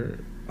Sawyer,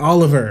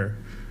 Oliver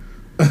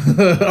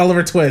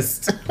Oliver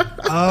Twist.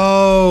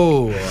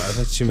 Oh, I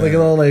thought you meant like a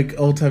little like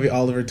old timey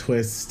Oliver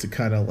Twist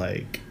kind of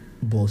like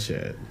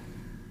bullshit.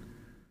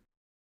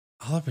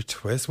 Oliver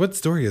Twist. What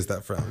story is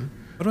that from?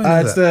 What do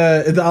I know? It's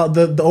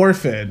the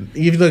orphan.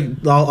 If you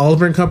look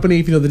Oliver and Company,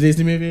 if you know the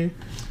Disney movie.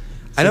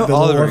 I know the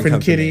Oliver orphan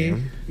and kitty.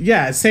 Company.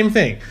 Yeah, same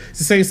thing.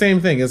 It's the same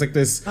thing. It's like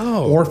this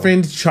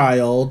orphaned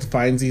child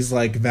finds these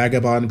like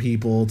vagabond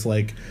people to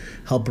like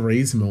help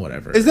raise him or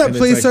whatever. Is that And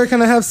Please it's Sir, like,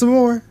 Can I Have Some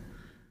More?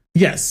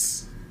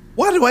 Yes.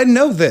 Why do I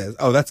know this?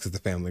 Oh, that's because the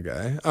Family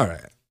Guy. All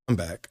right, I'm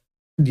back.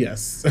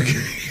 Yes. Okay.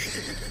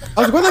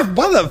 I was like,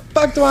 why the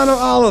fuck do I know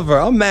Oliver?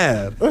 I'm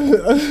mad. Who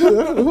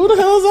the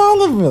hell is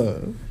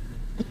Oliver?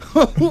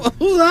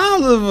 Who's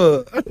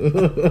Oliver?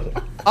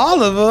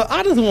 Oliver,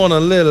 I just want a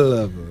little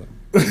of her.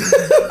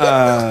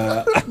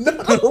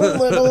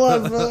 Little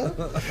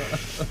Oliver.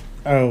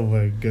 Oh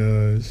my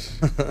gosh.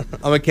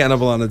 I'm a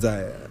cannibal on a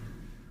diet.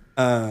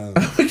 A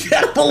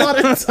cannibal on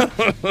a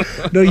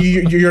diet. No,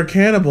 you're a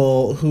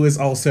cannibal who is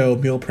also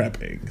meal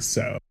prepping.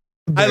 So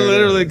I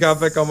literally got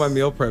back on my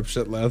meal prep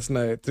shit last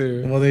night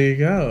too. Well, there you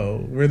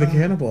go. We're the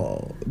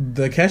cannibal.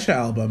 The Kesha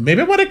album. Maybe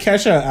I want a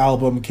Kesha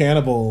album,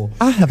 Cannibal.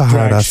 I have a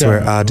heart, I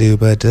swear show. I do,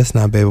 but just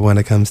not, baby, when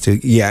it comes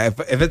to... Yeah,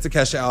 if it's a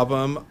Kesha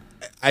album,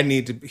 I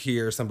need to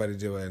hear somebody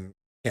doing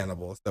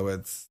Cannibal. So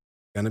it's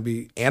going to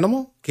be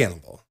Animal?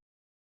 Cannibal.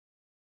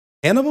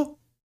 Hannibal?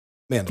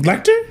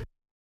 Manimal.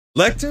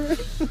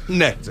 Lecter?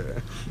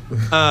 Nectar.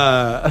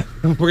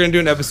 We're going to do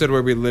an episode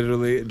where we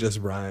literally just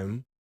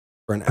rhyme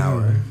for an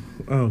hour.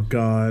 Oh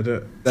God.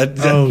 That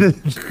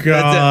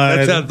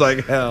sounds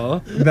like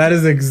hell. That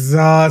is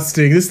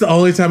exhausting. This is the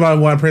only time I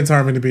want Prince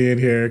Harmon to be in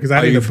here because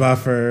I need a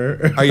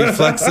buffer. Are you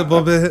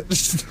flexible,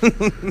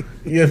 bitch?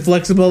 You're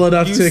flexible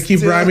enough to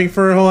keep rhyming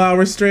for a whole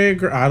hour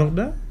straight? I don't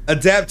know.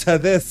 Adapt to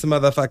this,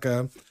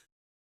 motherfucker.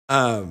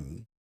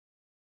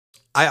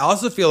 I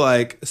also feel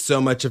like so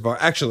much of our...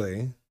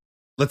 Actually,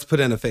 let's put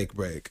in a fake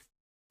break.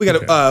 We gotta...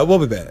 Okay. We'll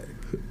be back.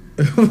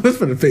 Let's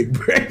put a fake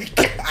break.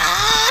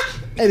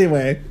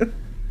 Anyway,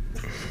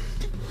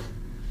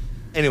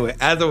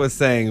 as I was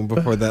saying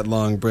before that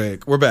long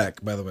break, we're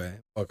back, by the way.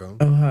 Welcome.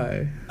 Oh,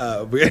 hi.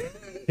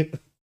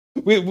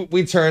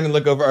 We turn and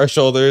look over our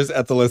shoulders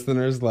at the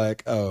listeners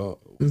like, oh,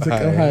 it's hi.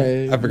 Like, oh,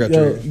 hi. I forgot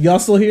y'all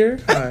still here?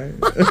 Hi.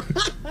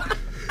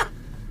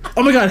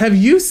 Oh my God, have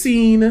you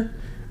seen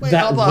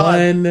that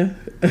one?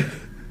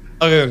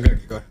 Okay,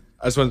 go ahead.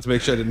 I just wanted to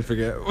make sure I didn't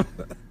forget.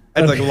 I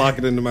had to like lock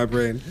it into my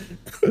brain.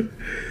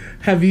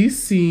 Have you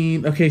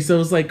seen... Okay, so it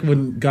was like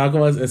when Gaga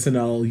was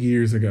SNL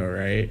years ago,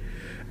 right?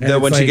 And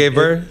when she gave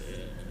birth?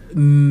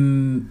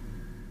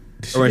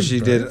 Or when she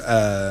did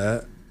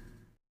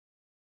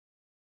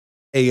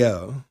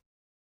Ayo.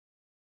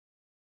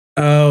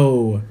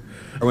 Oh.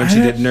 Or when she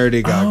did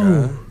Nerdy Gaga.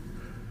 Oh.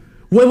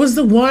 What was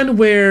the one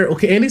where...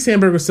 Okay, Andy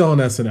Samberg was still on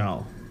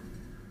SNL.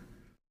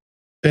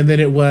 And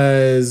then it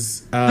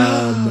was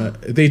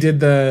they did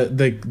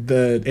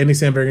the Andy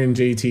Samberg and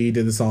JT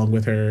did the song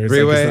with her. It's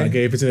Three-way? Like, it's not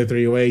gay if it's in a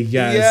three-way.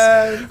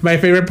 Yes. My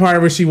favorite part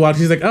where she walked,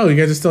 she's like, "Oh, you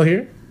guys are still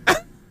here?"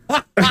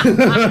 Thank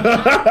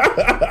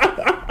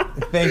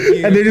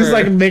you. And they're just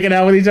like making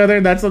out with each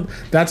other. That's what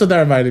that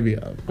reminded me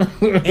of.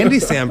 Andy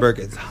Samberg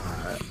is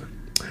hot.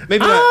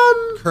 Maybe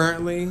not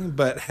currently,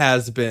 but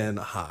has been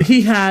hot.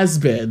 He has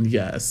been,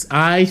 yes.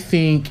 I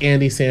think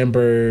Andy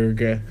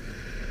Samberg,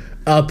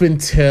 up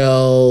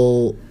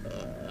until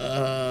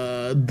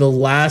the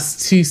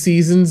last two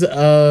seasons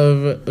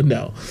of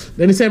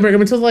Andy Samberg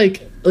up until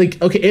like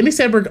okay, Andy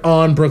Samberg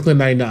on Brooklyn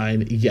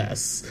Nine-Nine,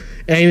 yes.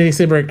 Andy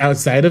Samberg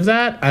outside of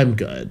that, I'm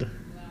good.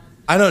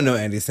 I don't know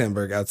Andy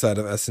Samberg outside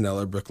of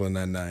SNL or Brooklyn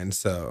Nine-Nine,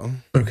 so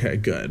okay,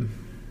 good.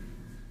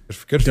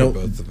 Good for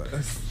both of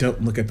us.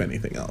 Don't look up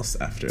anything else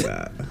after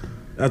that.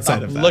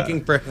 Outside of that,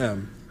 looking for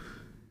him.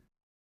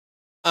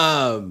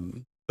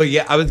 But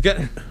yeah, I was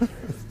gonna.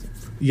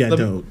 Yeah,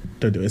 don't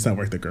do it. It's not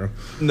worth it, girl.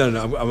 No,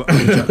 I'm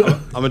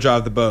gonna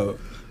drive the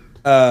boat.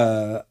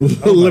 Let me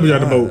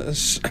drive the boat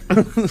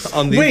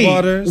on these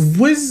waters.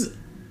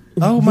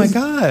 My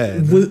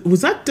God!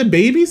 Was that the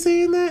baby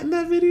saying that in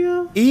that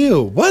video?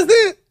 Ew, was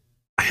it?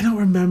 I don't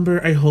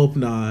remember. I hope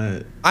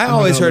not. I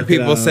always heard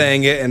people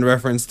saying it in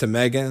reference to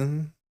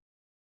Megan.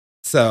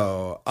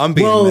 So I'm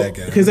being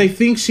Megan because I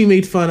think she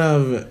made fun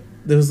of.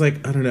 There was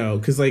like, I don't know,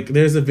 because like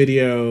there's a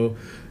video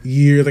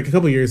a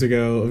couple years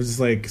ago of just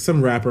like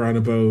some rapper on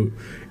a boat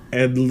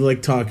and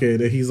like talking,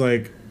 and he's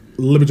like,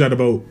 "Let me drive the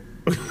boat."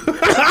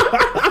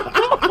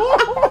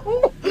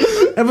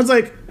 Everyone's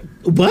like,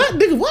 "What,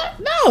 nigga? What?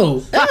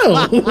 No,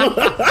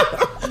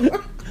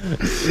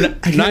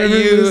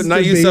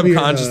 not you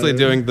subconsciously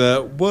doing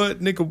the what,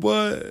 nigga,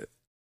 what?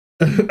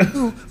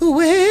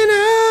 When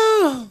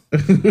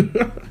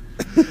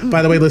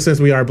By the way, listeners,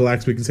 we are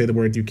black, so we can say the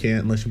word "you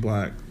can't" unless you're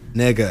black.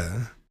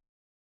 Nigga.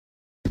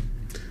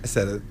 I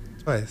said it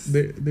twice.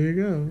 There you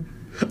go.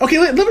 Okay,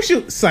 let me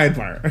shoot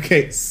sidebar.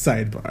 Okay,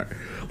 sidebar.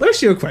 Let me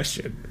shoot you a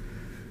question.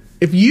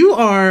 If you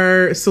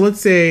are, so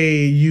let's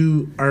say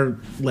you are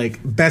like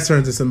best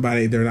friends with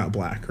somebody, they're not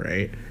black,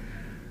 right?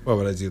 Why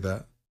would I do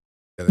that?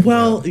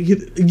 Well,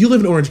 you live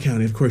in Orange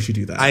County. Of course you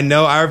do that. I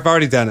know. I've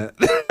already done it.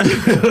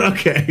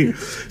 Okay.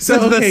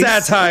 So the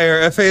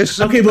satire,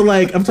 Aphasia. Okay, but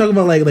like I'm talking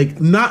about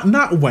like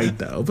not white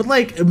though, but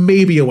like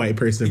maybe a white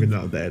person every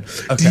now and then.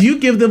 Okay. Do you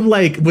give them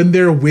like when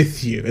they're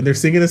with you and they're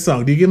singing a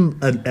song? Do you give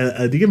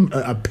them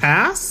a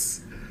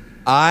pass?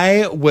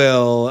 I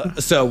will.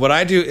 So what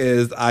I do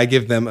is I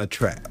give them a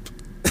trap.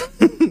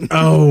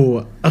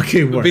 Oh,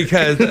 okay. Work.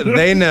 Because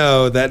they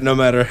know that no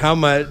matter how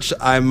much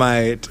I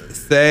might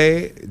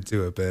say,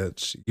 do it,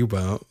 bitch. You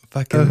won't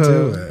fucking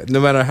do it.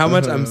 No matter how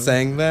much I'm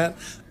saying that,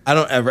 I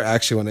don't ever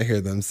actually want to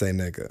hear them say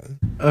nigga.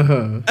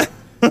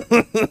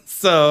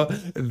 So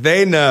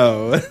they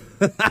know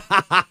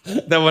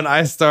that when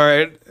I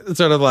start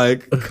sort of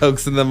like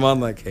coaxing them on,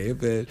 like, hey,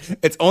 bitch,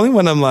 it's only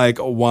when I'm like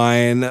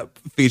wine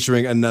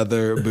featuring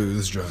another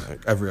booze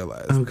drunk, I've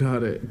realized. Oh,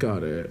 got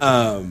it.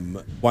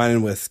 Wine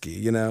and whiskey,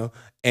 you know?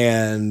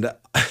 And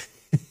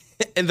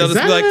they'll Is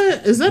just be like,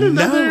 is that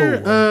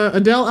another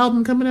Adele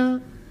album coming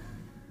out?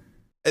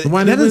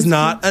 That is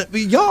not.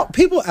 Y'all,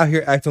 people out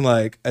here acting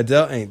like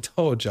Adele ain't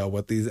told y'all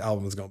what these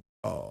albums gonna be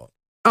called.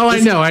 Oh, I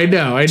know.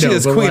 She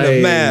is queen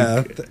of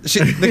math.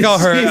 They call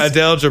her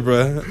Adele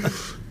Jabra.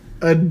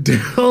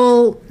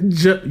 Adele,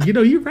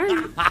 you're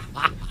right.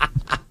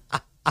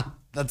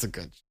 That's a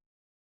good.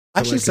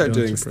 I should start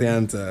doing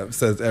stand-up,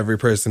 says every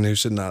person who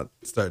should not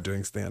start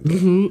doing stand-up.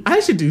 I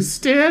should do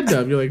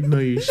stand-up. You're like, no,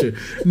 you should.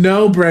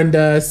 No,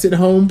 Brenda, sit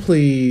home,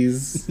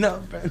 please.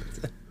 No, Brenda.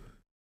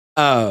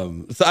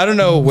 So I don't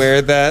know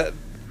where that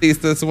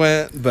thesis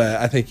went, but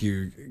I think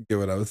you get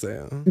what I was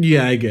saying.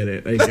 Yeah, I get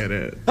it.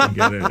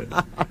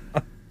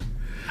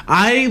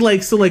 I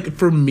like, so like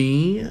for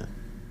me,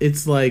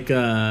 it's like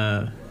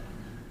my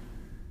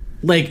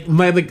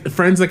like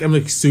friends like I'm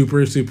like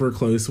super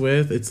close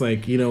with. It's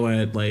like, you know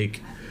what,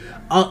 like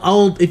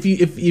I'll if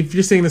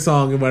you're singing the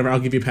song and whatever, I'll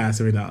give you a pass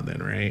every now and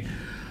then, right?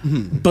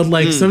 But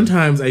like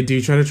sometimes I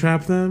do try to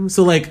trap them.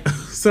 So like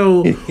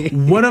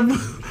one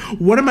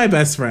of my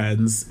best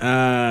friends.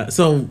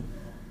 So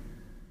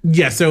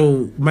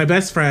my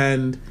best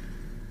friend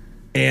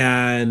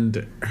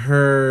and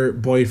her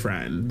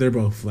boyfriend, they're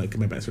both like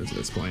my best friends at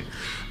this point.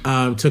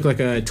 Took like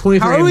a 23andMe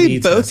test. How are we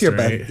both your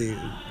besties?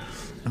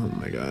 Oh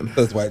my god,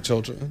 those white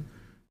children.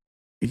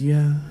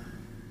 Yeah.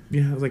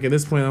 I was like, at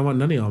this point, I want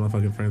none of y'all my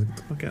fucking friends. Get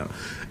the fuck out.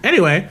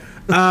 Anyway,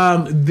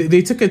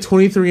 they took a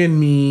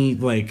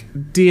 23andMe like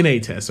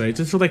DNA test, right?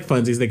 Just for like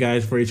funsies, they got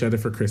it for each other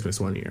for Christmas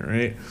one year,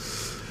 right?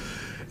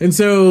 And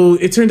so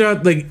it turned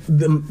out like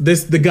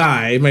the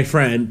guy, my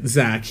friend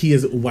Zach, he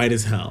is white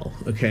as hell.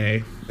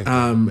 Okay,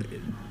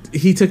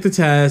 he took the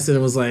test and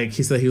it was like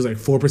he said he was like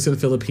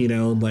 4%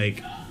 Filipino,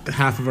 like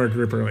half of our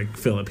group are like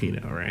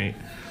Filipino, right?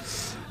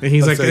 And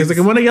he's like,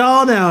 I'm one of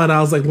y'all now. And I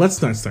was like,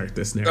 let's not start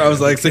this narrative. I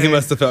was like, so he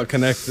must have felt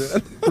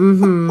connected.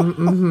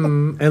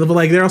 And they're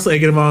like, they're also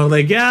egging him on,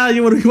 like, yeah,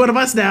 you one of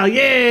us now.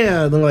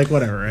 Yeah. And they're like,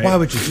 whatever, right? Why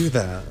would you do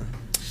that?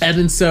 And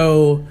then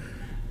so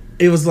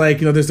it was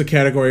like, there's a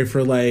category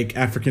for like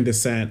African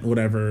descent,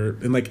 whatever.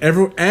 And like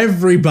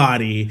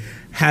everybody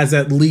has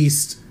at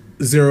least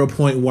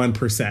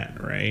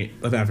 0.1%, right,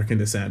 of African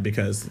descent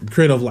because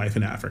cradle of life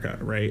in Africa,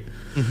 right?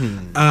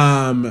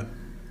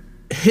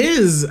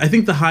 I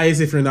think the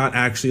highest, if you're not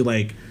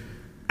actually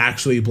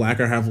black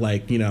or have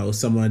like,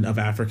 someone of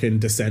African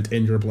descent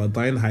in your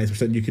bloodline, the highest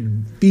percent you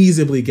could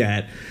feasibly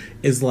get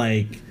is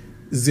like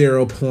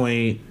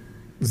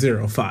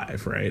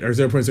 0.05, right? Or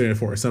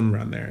 0.04, somewhere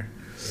around there.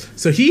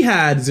 So he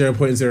had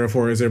 0.04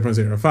 or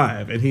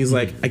 0.05, and he's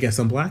like, I guess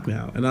I'm black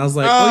now. And I was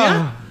like, oh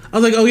yeah? I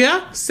was like, oh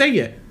yeah? Say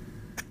it.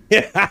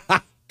 Yeah.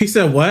 He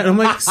said, what? I'm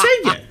like, say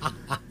it.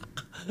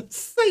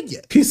 Say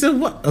it. He said,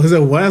 what? I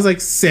said, what? I was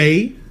like,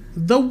 say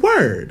the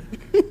word.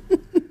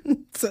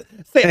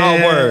 Say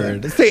our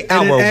word. Say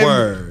our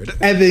word.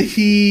 And then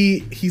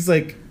he's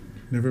like,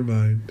 never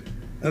mind.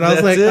 And I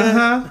was like,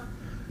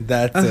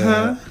 That's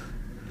it.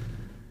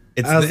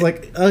 I was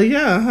like, oh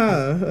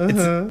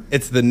yeah,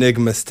 It's the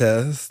Nigmas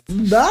test.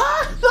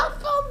 Not the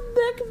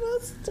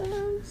Nigmas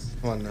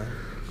test. Come on now.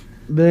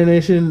 The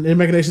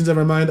imaginations of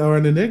our mind are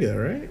an enigma,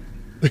 right?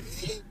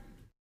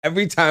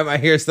 Every time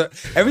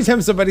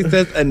somebody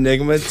says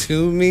enigma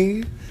to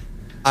me,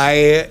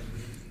 I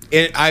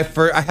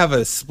have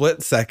a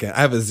split second. I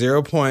have a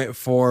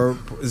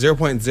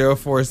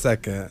 0.04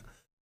 second.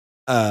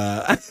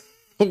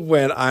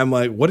 When I'm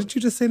like, what did you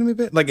just say to me,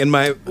 bitch? Like in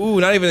my,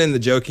 not even in the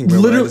joking.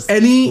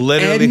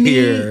 Literally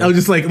here. I was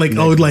just like,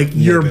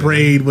 your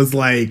brain was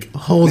like,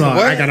 hold on,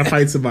 I gotta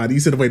find somebody. You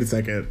said, wait a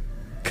second.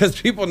 Because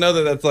people know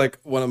that that's like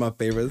one of my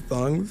favorite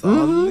songs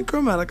on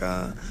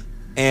Chromatica.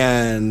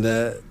 And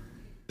they're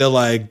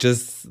like,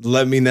 just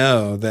let me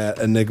know that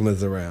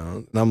Enigma's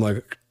around. And I'm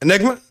like,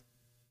 Enigma?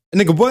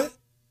 Enigma what?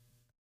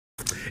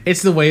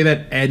 It's the way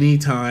that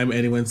anytime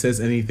anyone says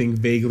anything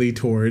vaguely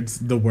towards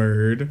the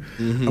word,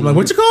 I'm like,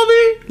 what you call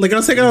me? Like, I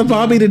was taking on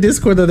Bobby to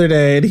Discord the other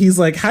day, and he's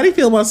like, how do you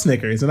feel about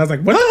Snickers? And I was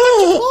like, what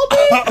you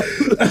call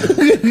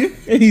me?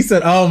 And he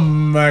said, oh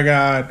my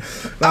God.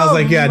 And I was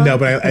like, yeah, no,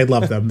 but I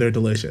love them. They're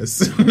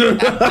delicious.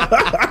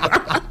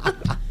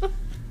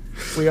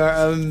 We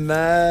are a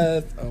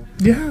mess. Oh.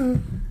 Yeah.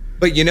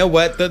 But you know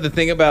what? The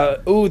thing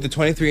about, the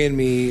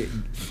 23andMe,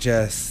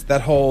 just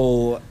that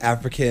whole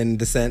African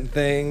descent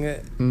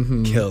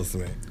thing kills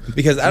me.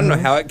 Because I don't know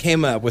how it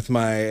came up with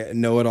my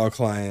know-it-all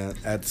client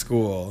at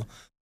school,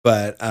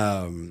 but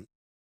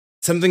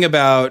something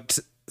about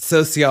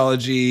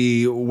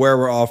sociology, where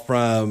we're all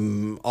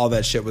from, all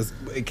that shit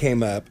it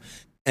came up.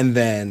 And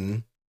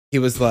then he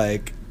was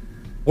like,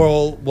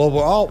 well,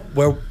 we're all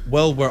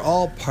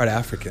part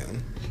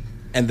African.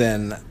 And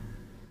then,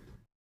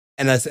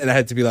 and I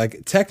had to be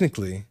like,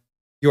 technically,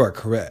 you are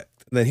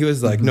correct. And then he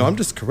was like, no, I'm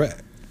just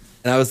correct.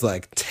 And I was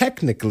like,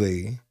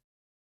 technically,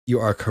 you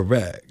are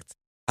correct.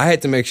 I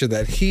had to make sure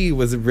that he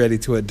was ready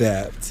to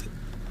adapt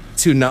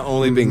to not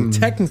only being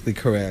technically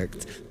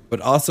correct, but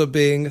also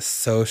being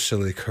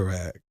socially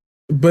correct.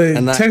 But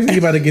technically,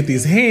 about to get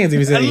these hands if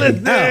he's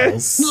anything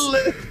else.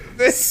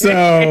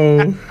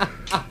 So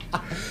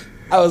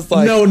I was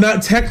like, no,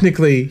 not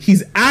technically.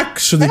 He's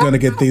actually going to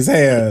get these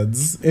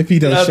hands if he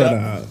don't shut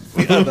up.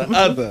 The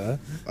other.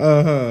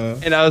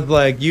 And I was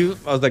like,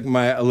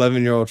 my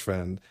 11-year-old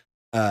friend,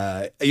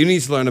 you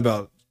need to learn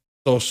about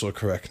social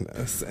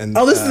correctness. And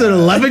this is an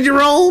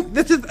 11-year-old?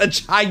 This is a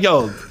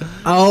child.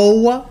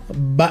 Oh,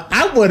 but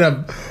I would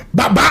have.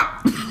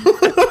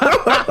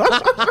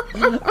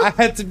 I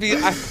had to make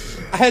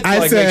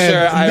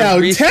sure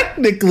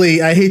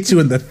technically, I hit you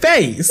in the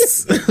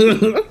face.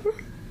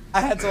 I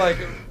had to like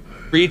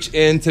reach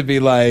in to be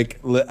like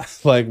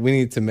we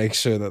need to make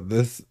sure that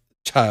this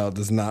child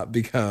does not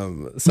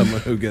become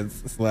someone who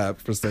gets slapped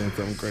for saying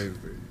something crazy.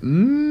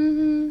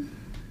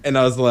 And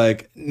I was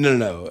like,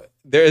 no.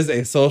 There is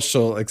a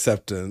social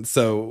acceptance.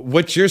 So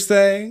what you're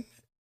saying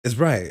is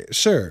right.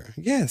 Sure.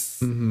 Yes.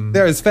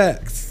 There is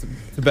facts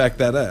to back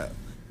that up.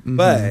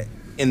 But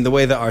in the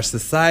way that our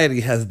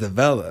society has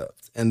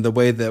developed and the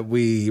way that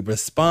we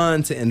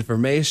respond to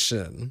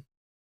information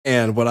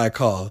and what I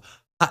call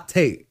hot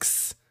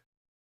takes,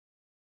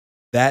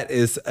 that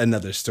is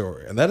another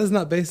story. And that is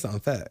not based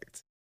on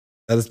fact.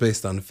 That is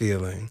based on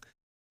feeling.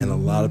 And a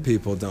lot of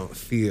people don't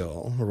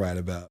feel right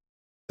about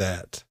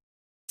that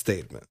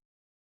statement.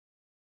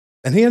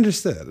 And he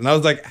understood. And I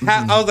was like,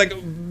 I was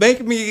like,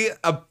 make me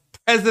a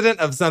president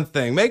of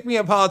something. Make me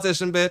a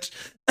politician, bitch.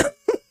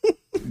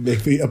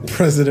 Make me a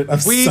president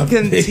of something. We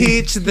can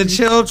teach the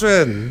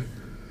children.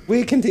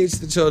 We can teach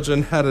the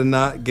children how to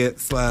not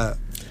get slapped.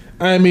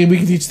 I mean, we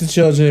can teach the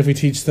children if we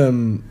teach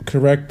them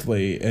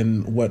correctly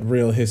and what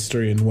real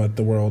history and what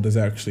the world is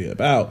actually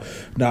about,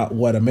 not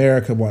what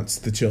America wants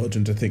the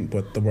children to think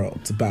what the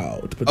world's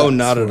about. But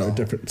not at all. A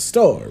different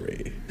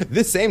story.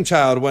 This same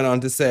child went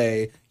on to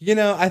say,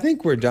 I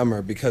think we're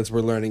dumber because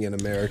we're learning in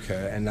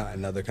America and not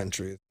in other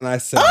countries. And I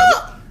said,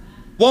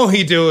 won't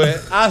he do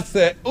it? I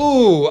said,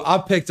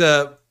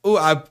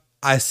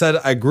 I said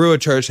I grew a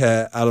church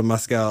hat out of my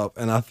scalp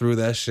and I threw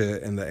that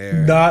shit in the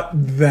air. Not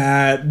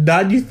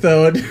you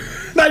throwing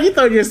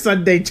your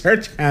Sunday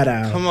church hat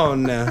out. Come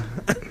on now.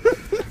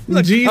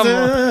 Jesus. Come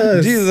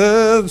on.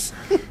 Jesus.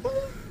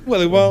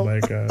 Willie won't. Oh my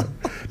God.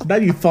 Now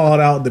you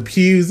falling out in the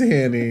pews,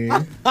 Henny.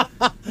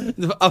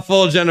 A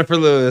full Jennifer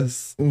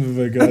Lewis. Oh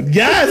my God.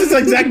 Yes, it's the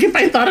exact gift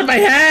I thought in my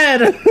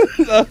head.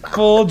 A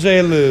full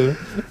J. Lou.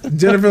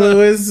 Jennifer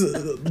Lewis,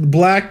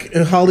 Black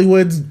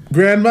Hollywood's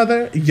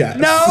grandmother? Yes.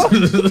 No.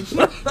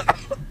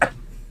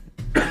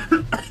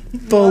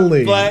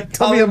 Fully. Black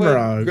Tell Hollywood, me I'm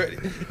wrong.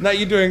 Now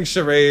you're doing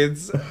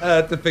charades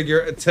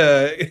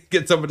to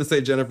get someone to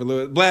say Jennifer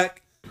Lewis.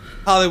 Black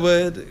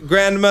Hollywood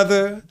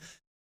grandmother.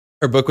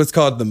 Her book was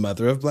called The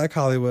Mother of Black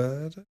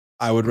Hollywood.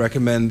 I would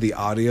recommend the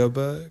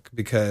audiobook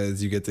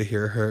because you get to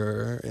hear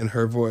her in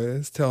her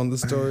voice telling the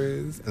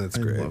stories, and it's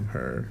great. I love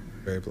her.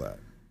 Very black.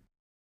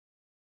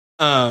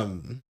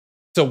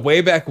 So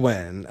way back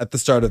when, at the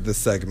start of this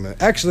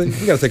segment, actually,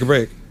 we gotta take a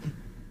break.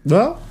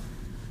 Well,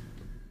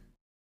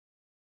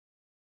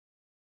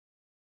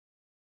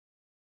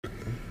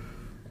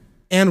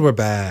 and we're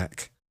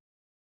back.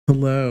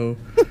 Hello.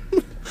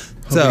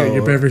 So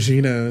your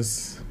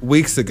beveraginos.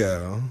 Weeks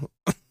ago,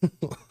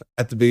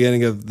 at the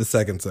beginning of the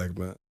second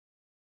segment,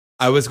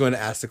 I was going to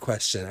ask a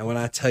question. And when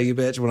I tell you,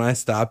 bitch, when I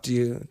stopped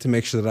you to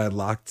make sure that I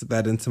locked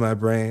that into my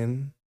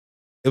brain,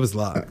 it was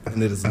locked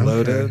and it is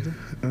loaded.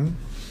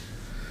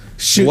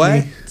 Shoot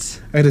what? Me.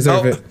 I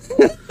deserve it.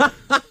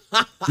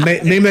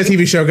 Name that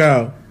TV show,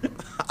 go.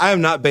 I am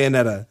not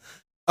Bayonetta.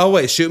 Oh,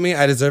 wait, Shoot Me,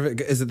 I Deserve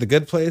It. Is it The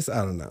Good Place?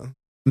 I don't know.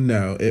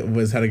 No, it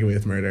was How to Get Away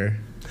with Murder.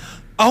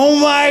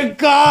 Oh my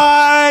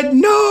God!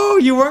 No,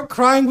 you weren't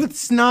crying with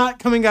snot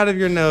coming out of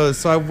your nose,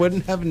 so I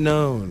wouldn't have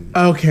known.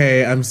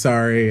 Okay, I'm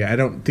sorry. I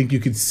don't think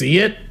you could see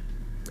it,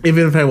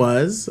 even if I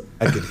was.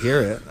 I could hear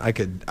it.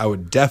 I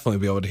would definitely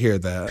be able to hear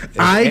that.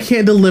 I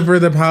can't deliver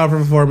the powerful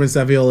performance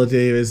that Viola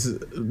Davis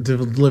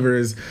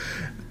delivers.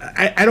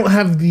 I don't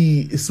have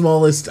the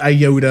smallest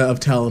iota of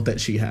talent that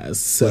she has.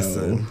 So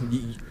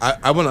listen,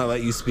 I will not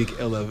let you speak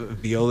ill of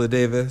Viola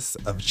Davis,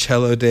 of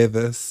Cello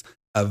Davis,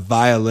 of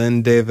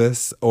Violin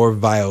Davis, or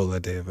Viola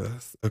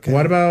Davis. Okay.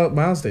 What about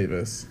Miles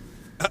Davis?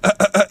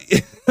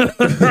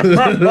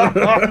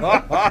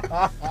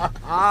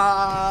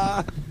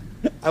 I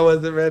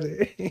wasn't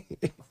ready.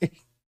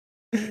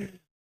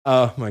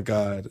 Oh my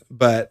God.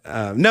 But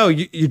no,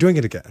 you're doing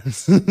it again.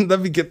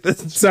 Let me get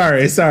this.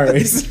 Sorry.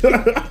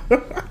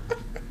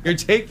 You're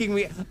taking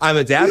me. I'm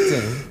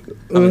adapting.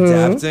 I'm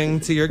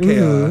adapting to your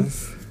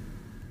chaos.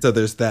 So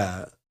there's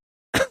that.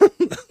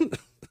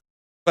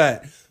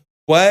 But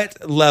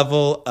what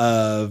level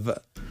of...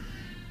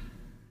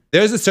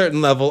 There's a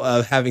certain level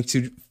of having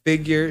to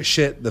figure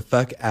shit the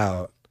fuck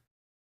out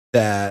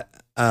that,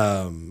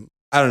 I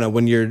don't know,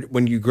 when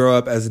you grow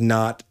up as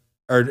not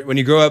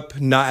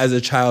as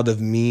a child of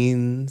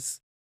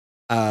means,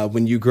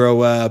 when you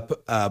grow up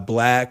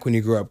Black, when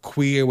you grow up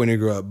queer, when you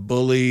grow up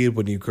bullied,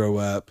 when you grow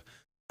up...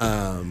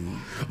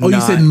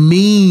 you said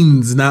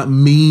means, not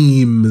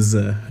memes.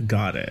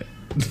 Got it.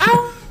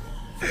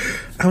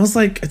 I was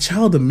like, a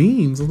child of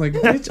memes. I was like,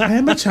 bitch, I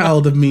am a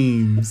child of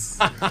memes.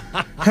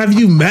 Have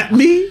you met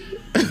me?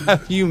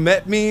 Have you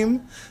met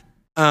meme?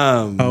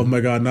 Oh my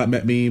God, not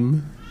met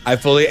meme. I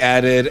fully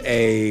added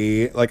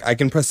I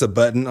can press a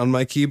button on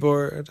my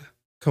keyboard.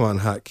 Come on,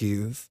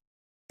 hotkeys.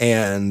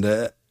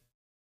 And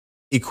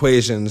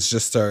equations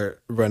just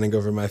start running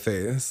over my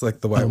face, like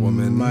the white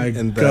woman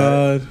in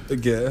that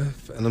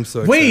GIF. And I'm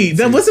so excited. Wait,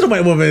 that wasn't a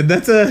white woman.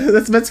 That's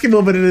a Mexican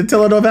woman in a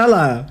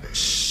telenovela.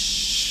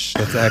 Shh.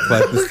 Let's act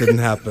like this didn't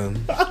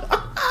happen.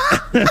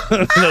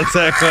 Let's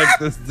act like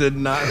this did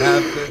not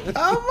happen.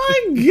 Oh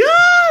my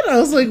God. I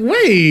was like,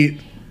 wait,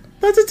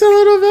 that's a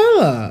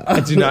telenovela. I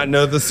do not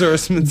know the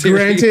source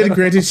material.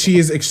 Granted, she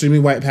is extremely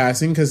white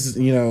passing because,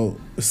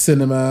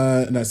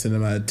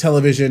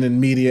 television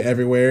and media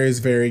everywhere is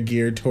very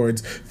geared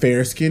towards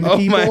fair-skinned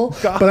people. My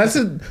God. But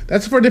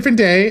that's for a different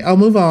day. I'll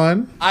move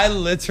on. I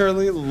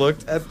literally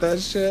looked at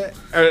that shit.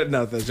 Or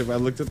not that shit, but I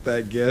looked at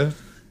that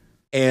GIF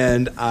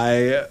and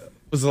I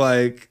was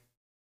like,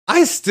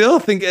 I still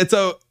think it's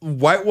a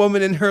white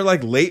woman in her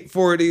late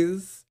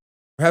 40s.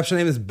 Perhaps her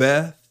name is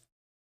Beth.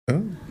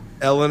 Oh.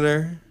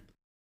 Eleanor.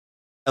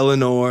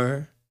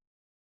 Lenore.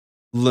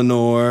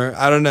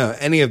 I don't know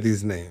any of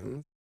these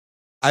names.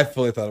 I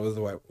fully thought it was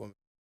a white woman.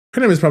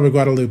 Her name is probably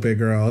Guadalupe,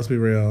 girl. Let's be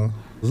real.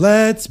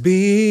 Let's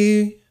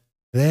be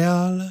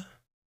real.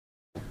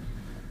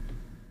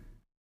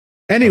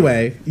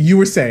 Anyway, you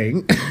were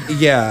saying.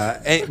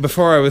 Yeah.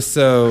 Before I was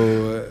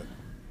so...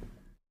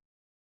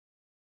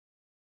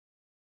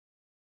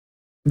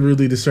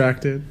 rudely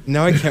distracted.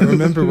 Now I can't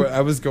remember what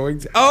I was going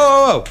to...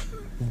 Oh!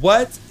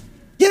 What?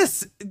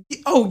 Yes.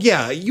 Oh,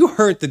 yeah. You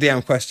heard the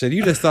damn question.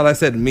 You just thought I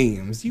said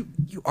memes. You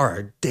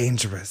are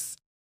dangerous.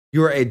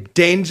 You are a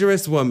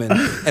dangerous woman.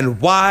 And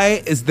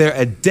why is there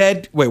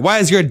why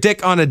is your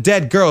dick on a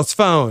dead girl's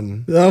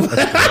phone? The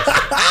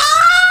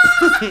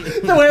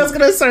way I was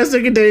going to start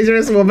singing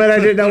dangerous woman, I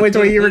didn't know which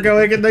way you were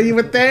going, and then you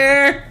went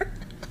there.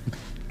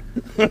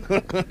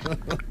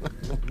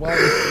 Why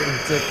is your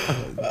dick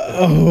on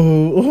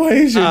why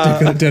is your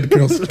dick on a dead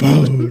girl's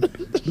phone?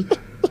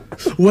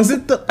 Was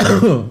it the...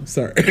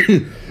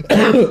 sorry.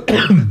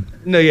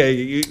 No,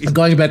 yeah.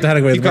 Going back to How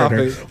to Get Away with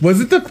Murder.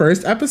 Was it the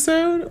first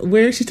episode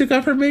where she took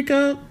off her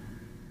makeup?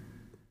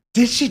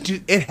 Did she do...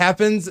 It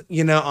happens,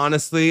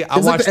 honestly. I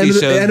watch these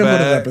shows back. One of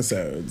the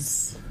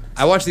episodes.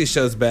 I watch these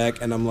shows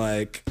back and I'm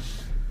like,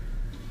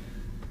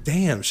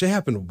 damn, shit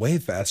happened way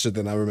faster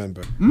than I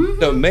remember. Mm-hmm.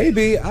 So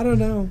maybe, I don't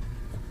know.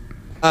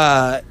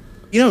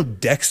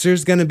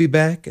 Dexter's gonna be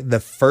back the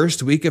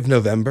first week of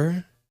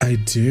November. I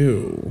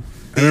do.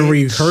 I remember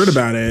you heard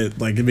about it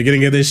at the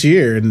beginning of this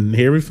year, and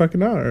here we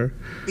fucking are.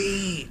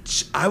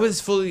 Beach. I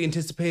was fully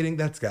anticipating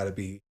that's got to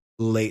be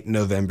late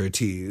November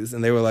tease,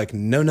 and they were like,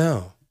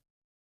 no.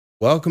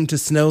 Welcome to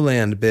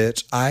Snowland,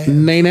 bitch.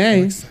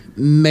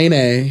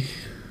 Nay.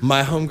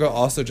 My homegirl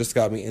also just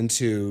got me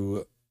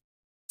into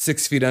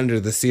 6 Feet Under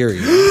the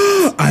series.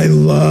 I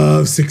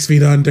love 6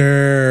 Feet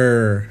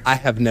Under. I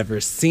have never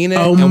seen it.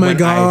 Oh my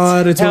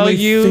God, it's one of my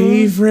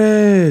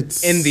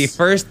favorites. In the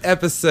first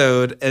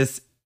episode,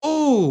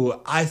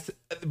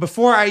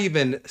 before I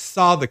even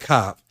saw the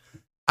cop,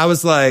 I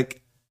was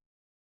like,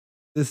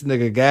 this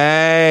nigga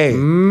gay.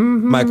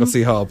 Mm-hmm. Michael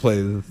C. Hall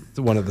plays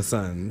one of the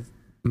sons.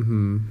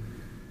 Mm-hmm.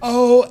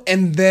 Oh,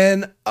 and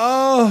then,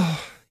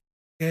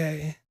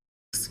 gay.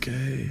 It's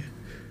gay.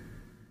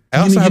 I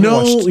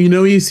also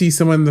you see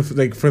someone for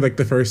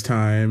the first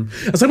time.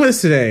 I was talking about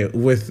this today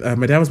with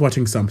my dad was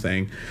watching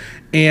something,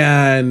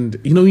 and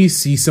you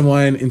see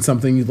someone in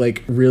something you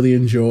really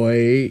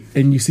enjoy,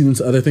 and you see them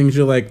to other things,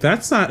 you're like,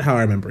 that's not how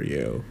I remember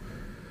you.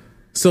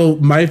 So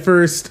my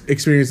first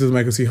experience with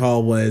Michael C.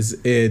 Hall was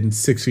in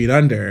 6 Feet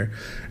Under,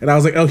 and I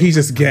was like, oh, he's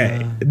just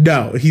gay.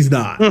 No, he's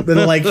not.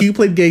 But he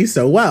played gay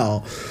so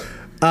well.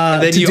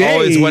 And then you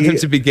always want him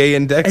to be gay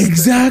in Dexter.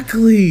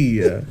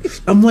 Exactly.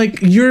 I'm like,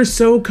 you're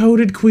so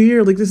coded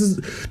queer. This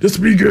is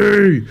just be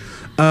gay.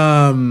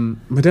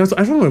 My dad was,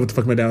 I don't know what the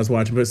fuck my dad was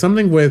watching, but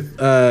something with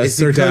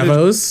Sir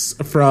Davos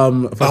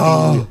from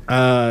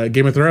fucking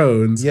Game of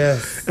Thrones.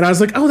 Yes. And I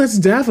was like, oh, that's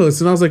Davos.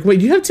 And I was like, wait,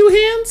 you have 2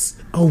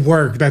 hands? Oh,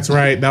 work. That's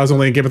right. That was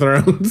only in Game of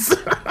Thrones.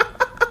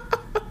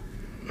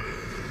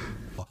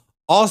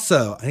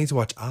 Also, I need to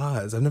watch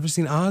Oz. I've never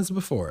seen Oz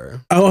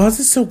before. Oh, Oz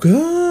is so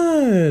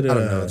good. I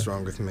don't know what's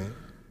wrong with me.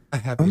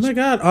 Oh my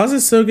God, Oz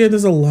is so good.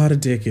 There's a lot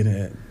of dick in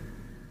it.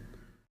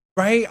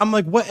 Right? I'm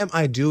like, what am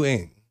I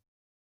doing?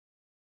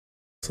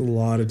 It's a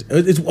lot of...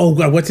 oh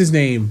God, what's his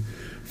name?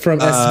 From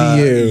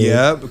SVU.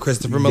 Yep,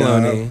 Christopher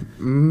Maloney.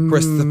 Yep.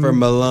 Christopher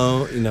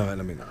Malone. You know what?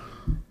 Let me know.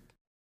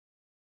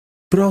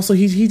 But also,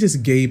 he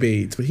just gay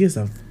baits, but he has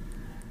a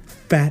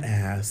fat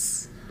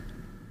ass.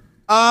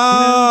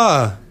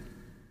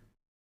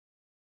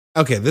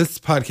 Okay, this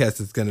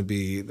podcast is going to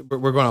be...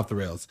 We're going off the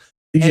rails.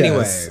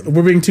 Yes, Anyway.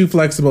 we're being too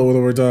flexible with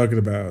what we're talking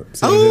about.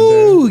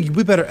 So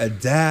we better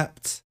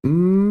adapt.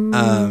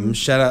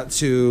 Shout out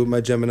to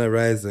my Gemini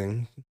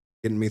rising,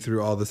 getting me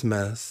through all this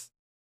mess.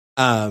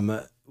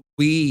 Oh,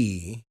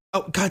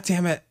 God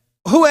damn it.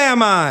 Who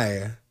am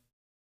I?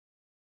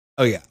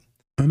 Oh, yeah.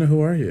 I know,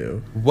 who are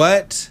you?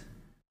 What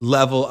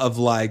level of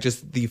like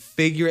just the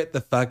figure it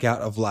the fuck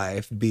out of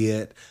life, be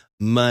it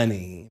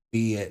money,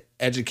 be it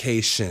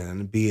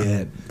education, be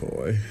it,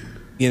 boy,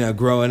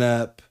 growing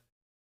up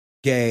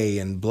gay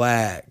and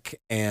black,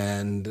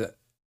 and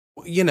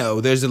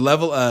there's a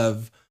level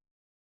of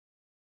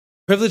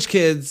privileged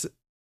kids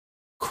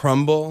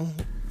crumble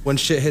when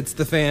shit hits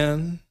the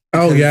fan.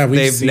 Oh yeah,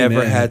 they've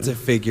never had to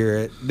figure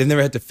it. They've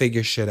never had to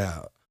figure shit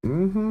out.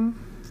 Mm-hmm.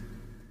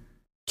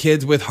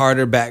 Kids with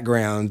harder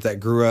backgrounds that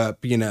grew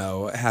up,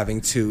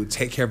 having to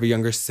take care of a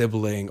younger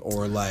sibling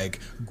or like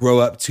grow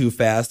up too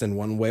fast in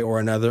one way or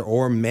another,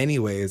 or many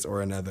ways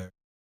or another.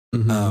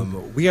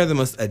 Mm-hmm. We are the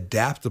most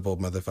adaptable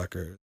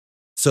motherfuckers.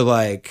 So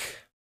like,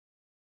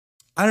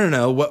 I don't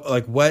know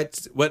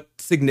what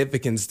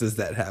significance does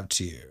that have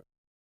to you?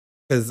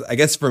 Because I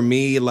guess for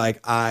me, like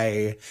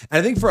I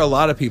think for a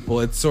lot of people,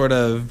 it's sort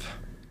of,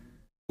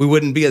 we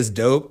wouldn't be as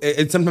dope.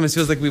 It sometimes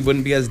feels like we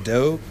wouldn't be as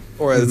dope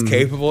or as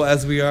capable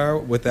as we are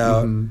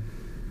without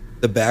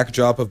the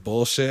backdrop of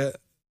bullshit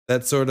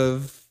that sort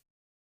of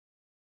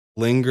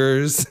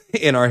lingers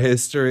in our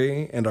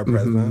history and our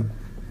present.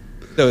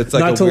 So it's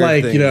like not to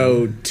like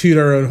thing. Toot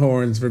our own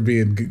horns for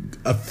being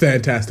a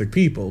fantastic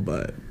people,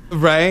 but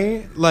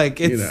right, like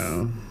it's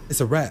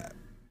it's a rap.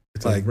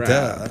 It's like rap.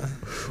 Duh.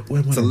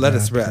 It's a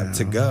lettuce wrap now.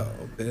 To go,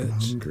 bitch.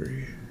 I'm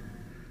hungry.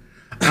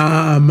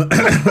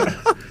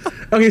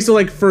 Okay, so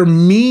like for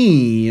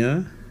me,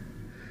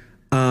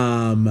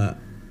 I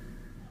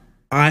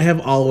have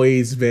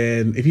always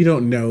been, if you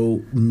don't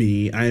know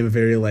me, I am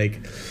very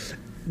like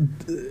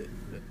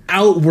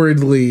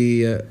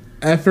outwardly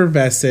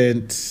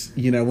effervescent,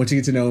 once you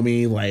get to know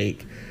me,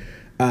 like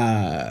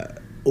I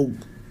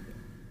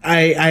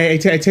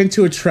tend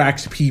to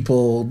attract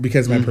people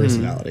because of my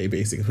personality,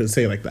 basically,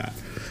 say it like that.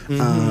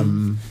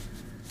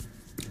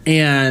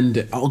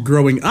 And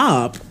growing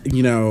up,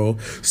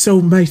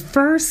 so my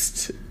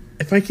first,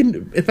 if I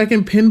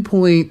can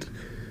pinpoint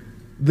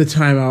the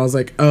time I was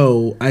like,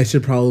 oh, I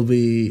should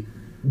probably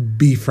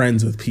be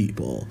friends with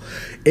people.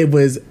 It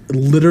was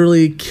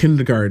literally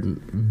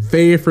kindergarten,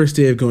 very first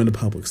day of going to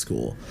public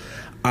school.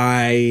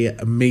 I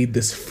made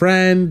this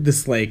friend,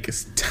 this like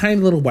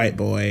tiny little white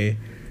boy,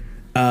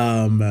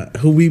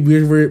 who we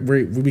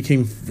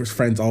became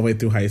friends all the way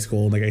through high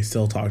school. Like I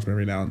still talk to him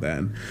every now and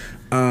then.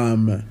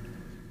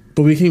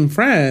 But we became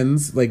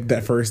friends like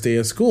that first day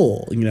of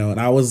school, and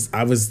I was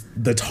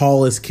the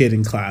tallest kid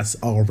in class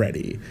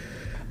already.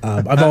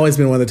 I've always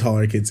been one of the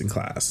taller kids in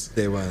class.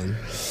 Day one.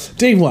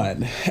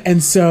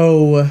 And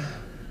so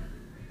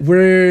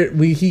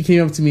he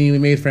came up to me, we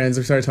made friends,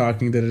 we started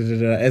talking,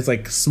 as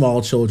like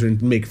small children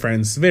make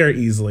friends very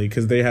easily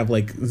because they have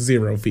like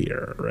zero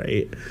fear,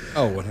 right?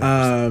 Oh,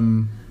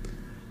 100%.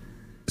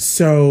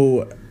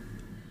 So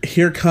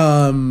here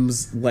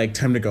comes like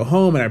time to go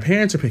home, and our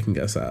parents are picking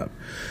us up,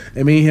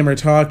 and me and him are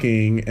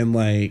talking, and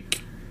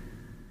like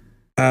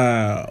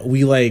I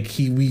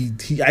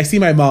see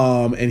my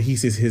mom and he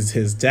sees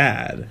his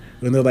dad,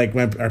 and they're like,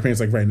 our parents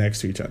like right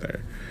next to each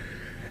other,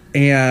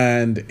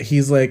 and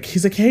he's like,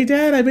 hey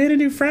dad, I made a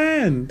new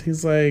friend.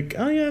 He's like,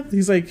 oh yeah.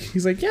 He's like,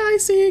 yeah, I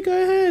see, go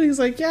ahead. He's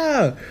like,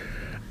 yeah.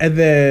 And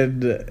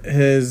then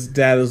his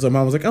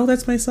mom was like, oh,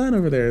 that's my son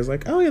over there. He's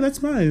like, oh yeah,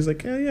 that's mine. He's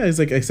like, oh yeah. He's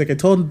like, I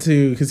told him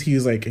to, because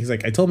he's like,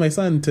 I told my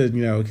son to,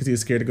 because he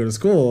was scared to go to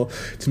school,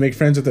 to make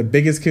friends with the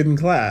biggest kid in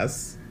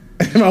class.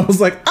 And I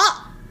was like,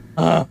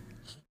 oh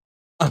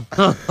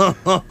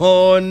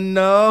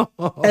no.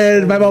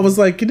 And my mom was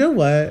like, you know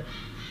what?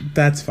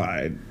 That's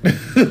fine.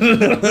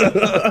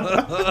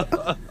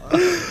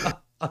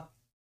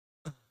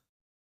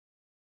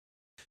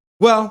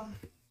 Well,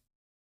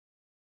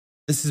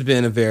 this has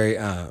been a very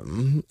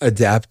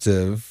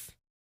adaptive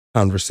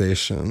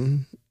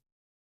conversation.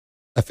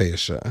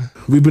 Aphasia.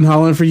 We've been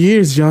hollering for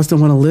years. Y'all still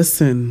want to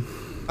listen.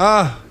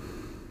 Well,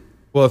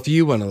 if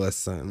you want to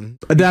listen,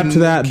 adapt to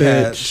that,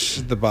 catch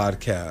bitch. The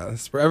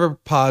podcast wherever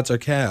pods are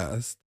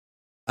cast.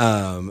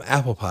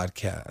 Apple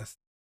Podcast,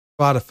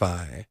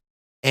 Spotify,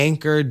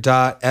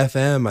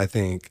 Anchor.fm, I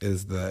think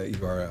is the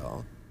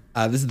URL.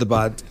 This is the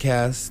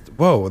podcast.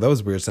 Whoa, that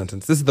was a weird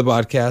sentence. This is the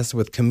podcast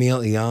with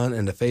Camille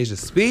and Aphasia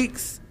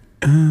Speaks.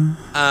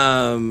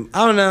 I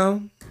don't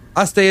know.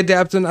 I stay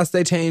adapting. I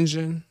stay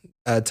changing.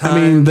 That's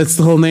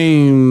the whole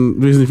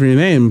reason for your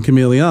name,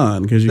 Camille,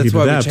 because you keep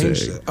adapting.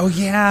 Oh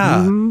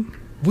yeah.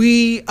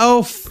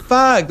 Oh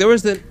fuck! There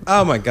was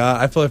oh my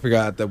god! I fully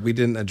forgot that we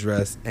didn't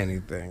address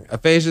anything.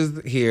 Aphasia's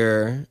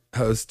here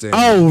hosting.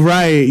 Oh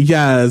right,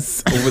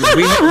 yes. We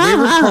recorded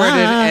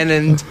an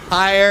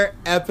entire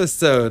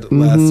episode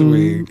last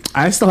week.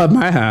 I still have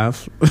my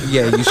half.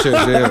 Yeah, you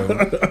sure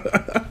do.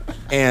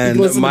 And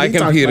my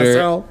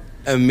computer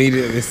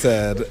immediately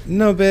said,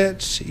 "No,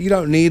 bitch, you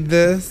don't need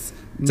this."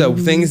 So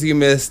things you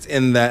missed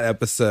in that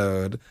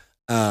episode.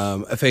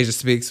 Aphasia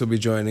Speaks will be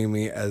joining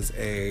me as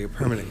a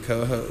permanent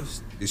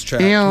co-host. He's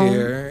trapped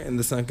here in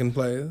the sunken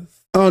place.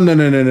 Oh,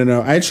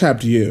 no. I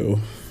trapped you.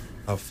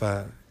 Oh,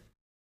 fuck.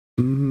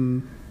 Mm-hmm.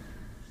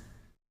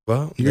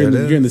 Well, you're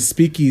in the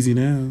speakeasy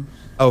now.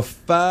 Oh,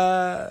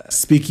 fuck.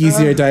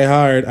 Speakeasy or die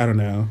hard? I don't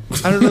know.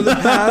 I don't know the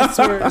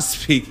password.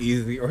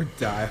 Speakeasy or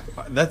die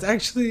hard. That's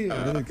actually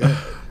really good.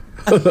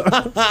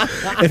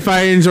 If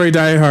I enjoy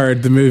Die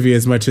Hard, the movie,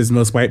 as much as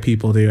most white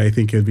people do, I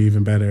think it would be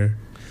even better.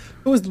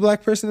 Who was the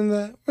black person in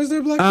that? Was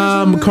there a black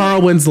person in that?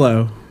 Carl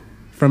Winslow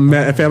from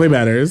Family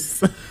Matters.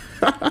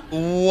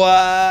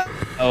 What?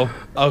 Oh,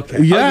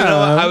 okay. Yeah. Oh, you know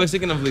what? I was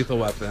thinking of Lethal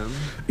Weapon.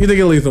 You think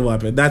of Lethal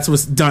Weapon? That's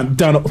what's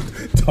Donald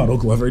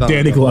Glover,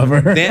 Danny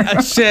Glover.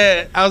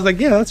 Shit. I was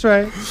like, yeah, that's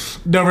right.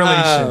 No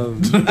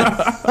relation.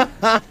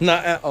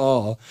 Not at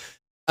all.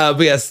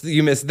 But yes,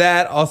 you missed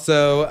that.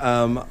 Also,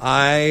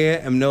 I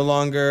am no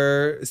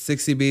longer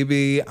 60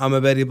 BB. I'm a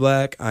Betty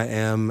Black. I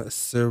am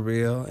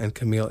Surreal and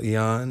Camille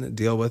Eon.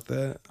 Deal with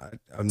it.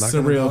 I'm not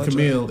Surreal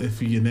Camille,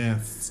 if you're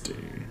nasty.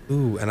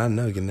 Ooh, and I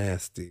know you're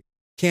nasty.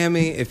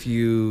 Cammy, if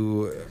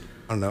you,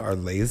 I don't know, are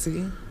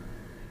lazy.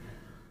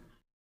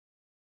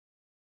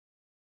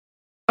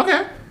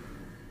 Okay.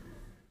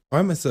 Why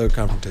am I so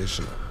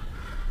confrontational?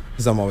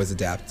 Because I'm always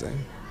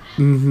adapting.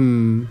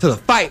 Mm-hmm. To the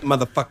fight,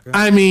 motherfucker.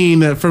 I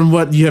mean, from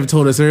what you have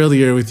told us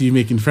earlier with you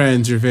making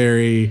friends, you're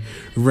very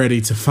ready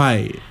to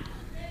fight.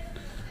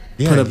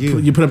 Yeah,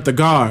 you put up the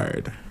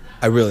guard.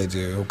 I really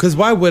do. Because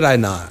why would I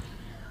not?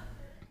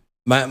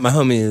 My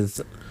homies,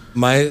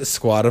 my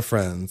squad of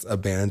friends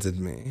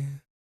abandoned me.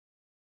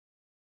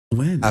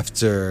 When?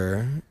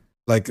 After,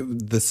 like,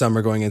 the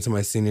summer going into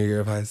my senior year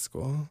of high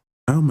school.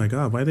 Oh my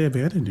God, why they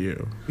abandoned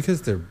you?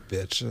 Because they're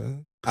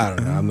bitches. I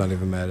don't know. I'm not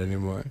even mad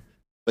anymore.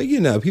 But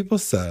you know, people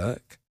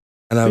suck.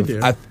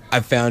 And I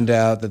found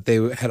out that they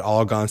had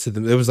all gone to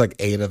there was like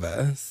 8 of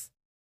us.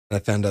 And I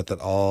found out that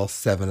all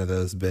 7 of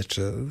those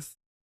bitches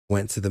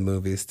went to the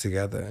movies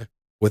together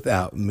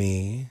without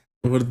me.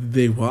 What did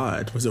they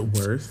watch? Was it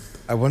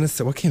worth? I want to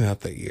say, what came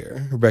out that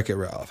year? Wreck-It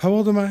Ralph. How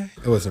old am I?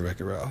 It wasn't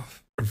Wreck-It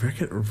Ralph.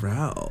 Wreck-It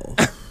Ralph.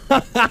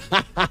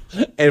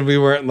 And we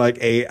weren't like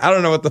 8. I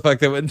don't know what the fuck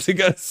they went to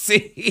go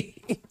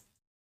see.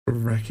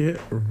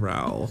 Wreck-It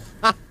Ralph.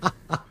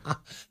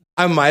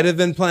 I might have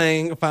been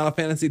playing Final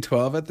Fantasy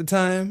 12 at the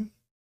time.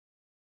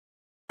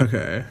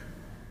 Okay.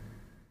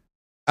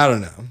 I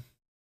don't know.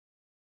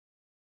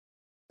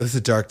 It was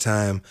a dark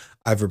time.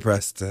 I've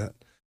repressed it.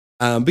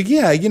 But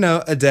yeah, you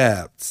know,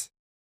 adapt.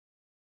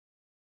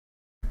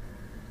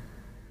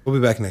 We'll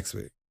be back next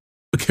week.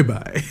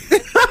 Goodbye.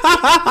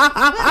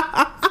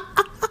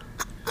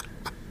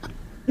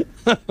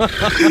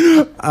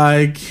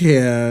 I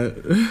can't.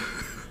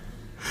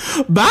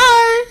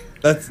 Bye.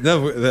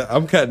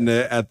 I'm cutting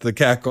it at the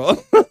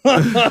cackle.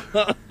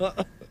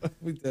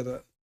 We did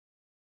it.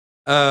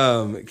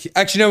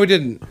 Actually, no, we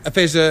didn't.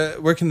 Aphasia,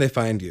 where can they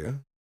find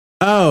you?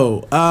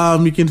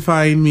 You can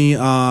find me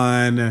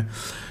on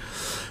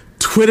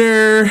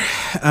Twitter,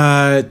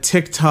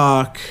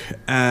 TikTok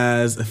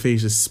as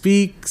Aphasia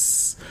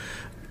Speaks,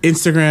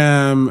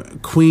 Instagram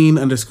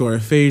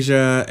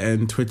Queen_Aphasia,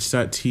 and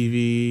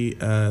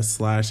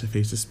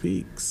Twitch.tv/Aphasia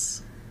Speaks.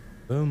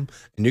 Boom.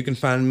 And you can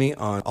find me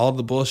on all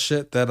the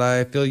bullshit that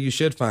I feel you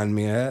should find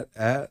me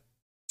at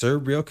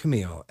Surreal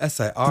Camille.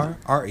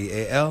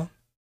 SIRREAL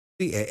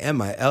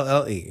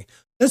CAMILLE.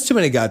 That's too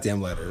many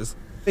goddamn letters.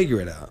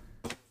 Figure it out.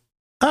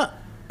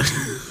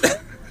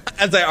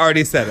 As I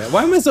already said it.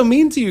 Why am I so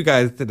mean to you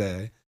guys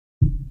today?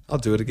 I'll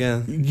do it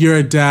again. You're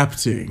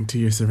adapting to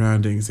your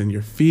surroundings and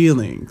your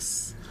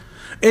feelings.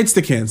 It's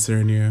the Cancer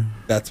in you.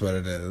 That's what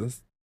it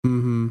is.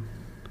 Mm-hmm.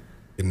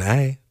 Good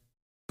night.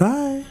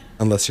 Bye.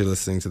 Unless you're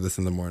listening to this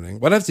in the morning.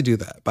 Why'd I have to do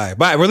that? Bye.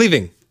 Bye. We're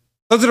leaving.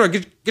 Close the door.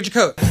 Get your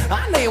coat.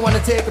 I know you want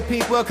to take a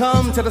peek.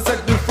 Welcome to the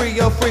Circle Do Free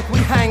Yo Freak. We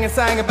hang and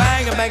sang and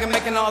bang and bang and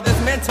making all this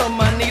mental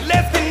money.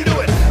 Let's get into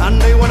it. I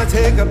know you want to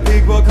take a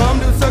peek. Welcome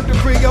to Circle Do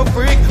Free Yo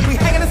Freak. We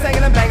hanging and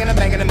singing and banging and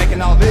banging and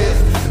making all this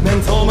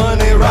mental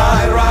money.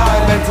 Ride.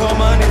 Mental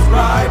money's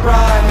ride.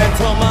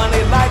 Mental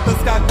money like the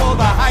sky for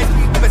the high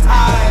speed of its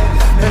high.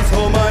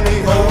 Mental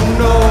money, oh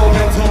no.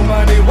 Mental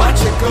money,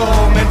 watch it go.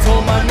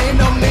 Mental money,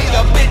 no need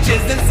of bitches,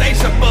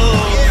 insatiable.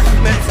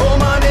 Mental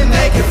money,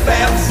 make it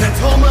fast.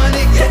 Mental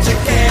money, get your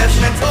cash.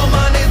 Mental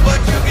money's what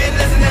you get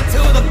listening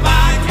to the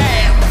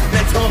podcast.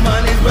 Mental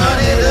money, run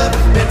it up.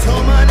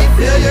 Mental money,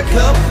 fill your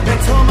cup.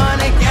 Mental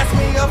money, gas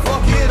me up,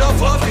 fuck it up.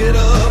 Oh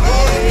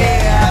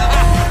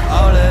yeah.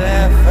 All of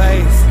that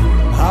face,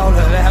 all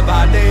of that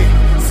body.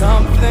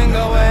 Something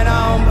going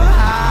on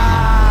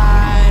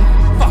behind.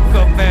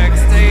 Fuck up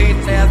backstage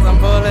as I'm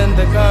pulling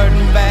the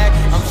curtain back.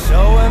 I'm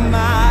So am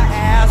I.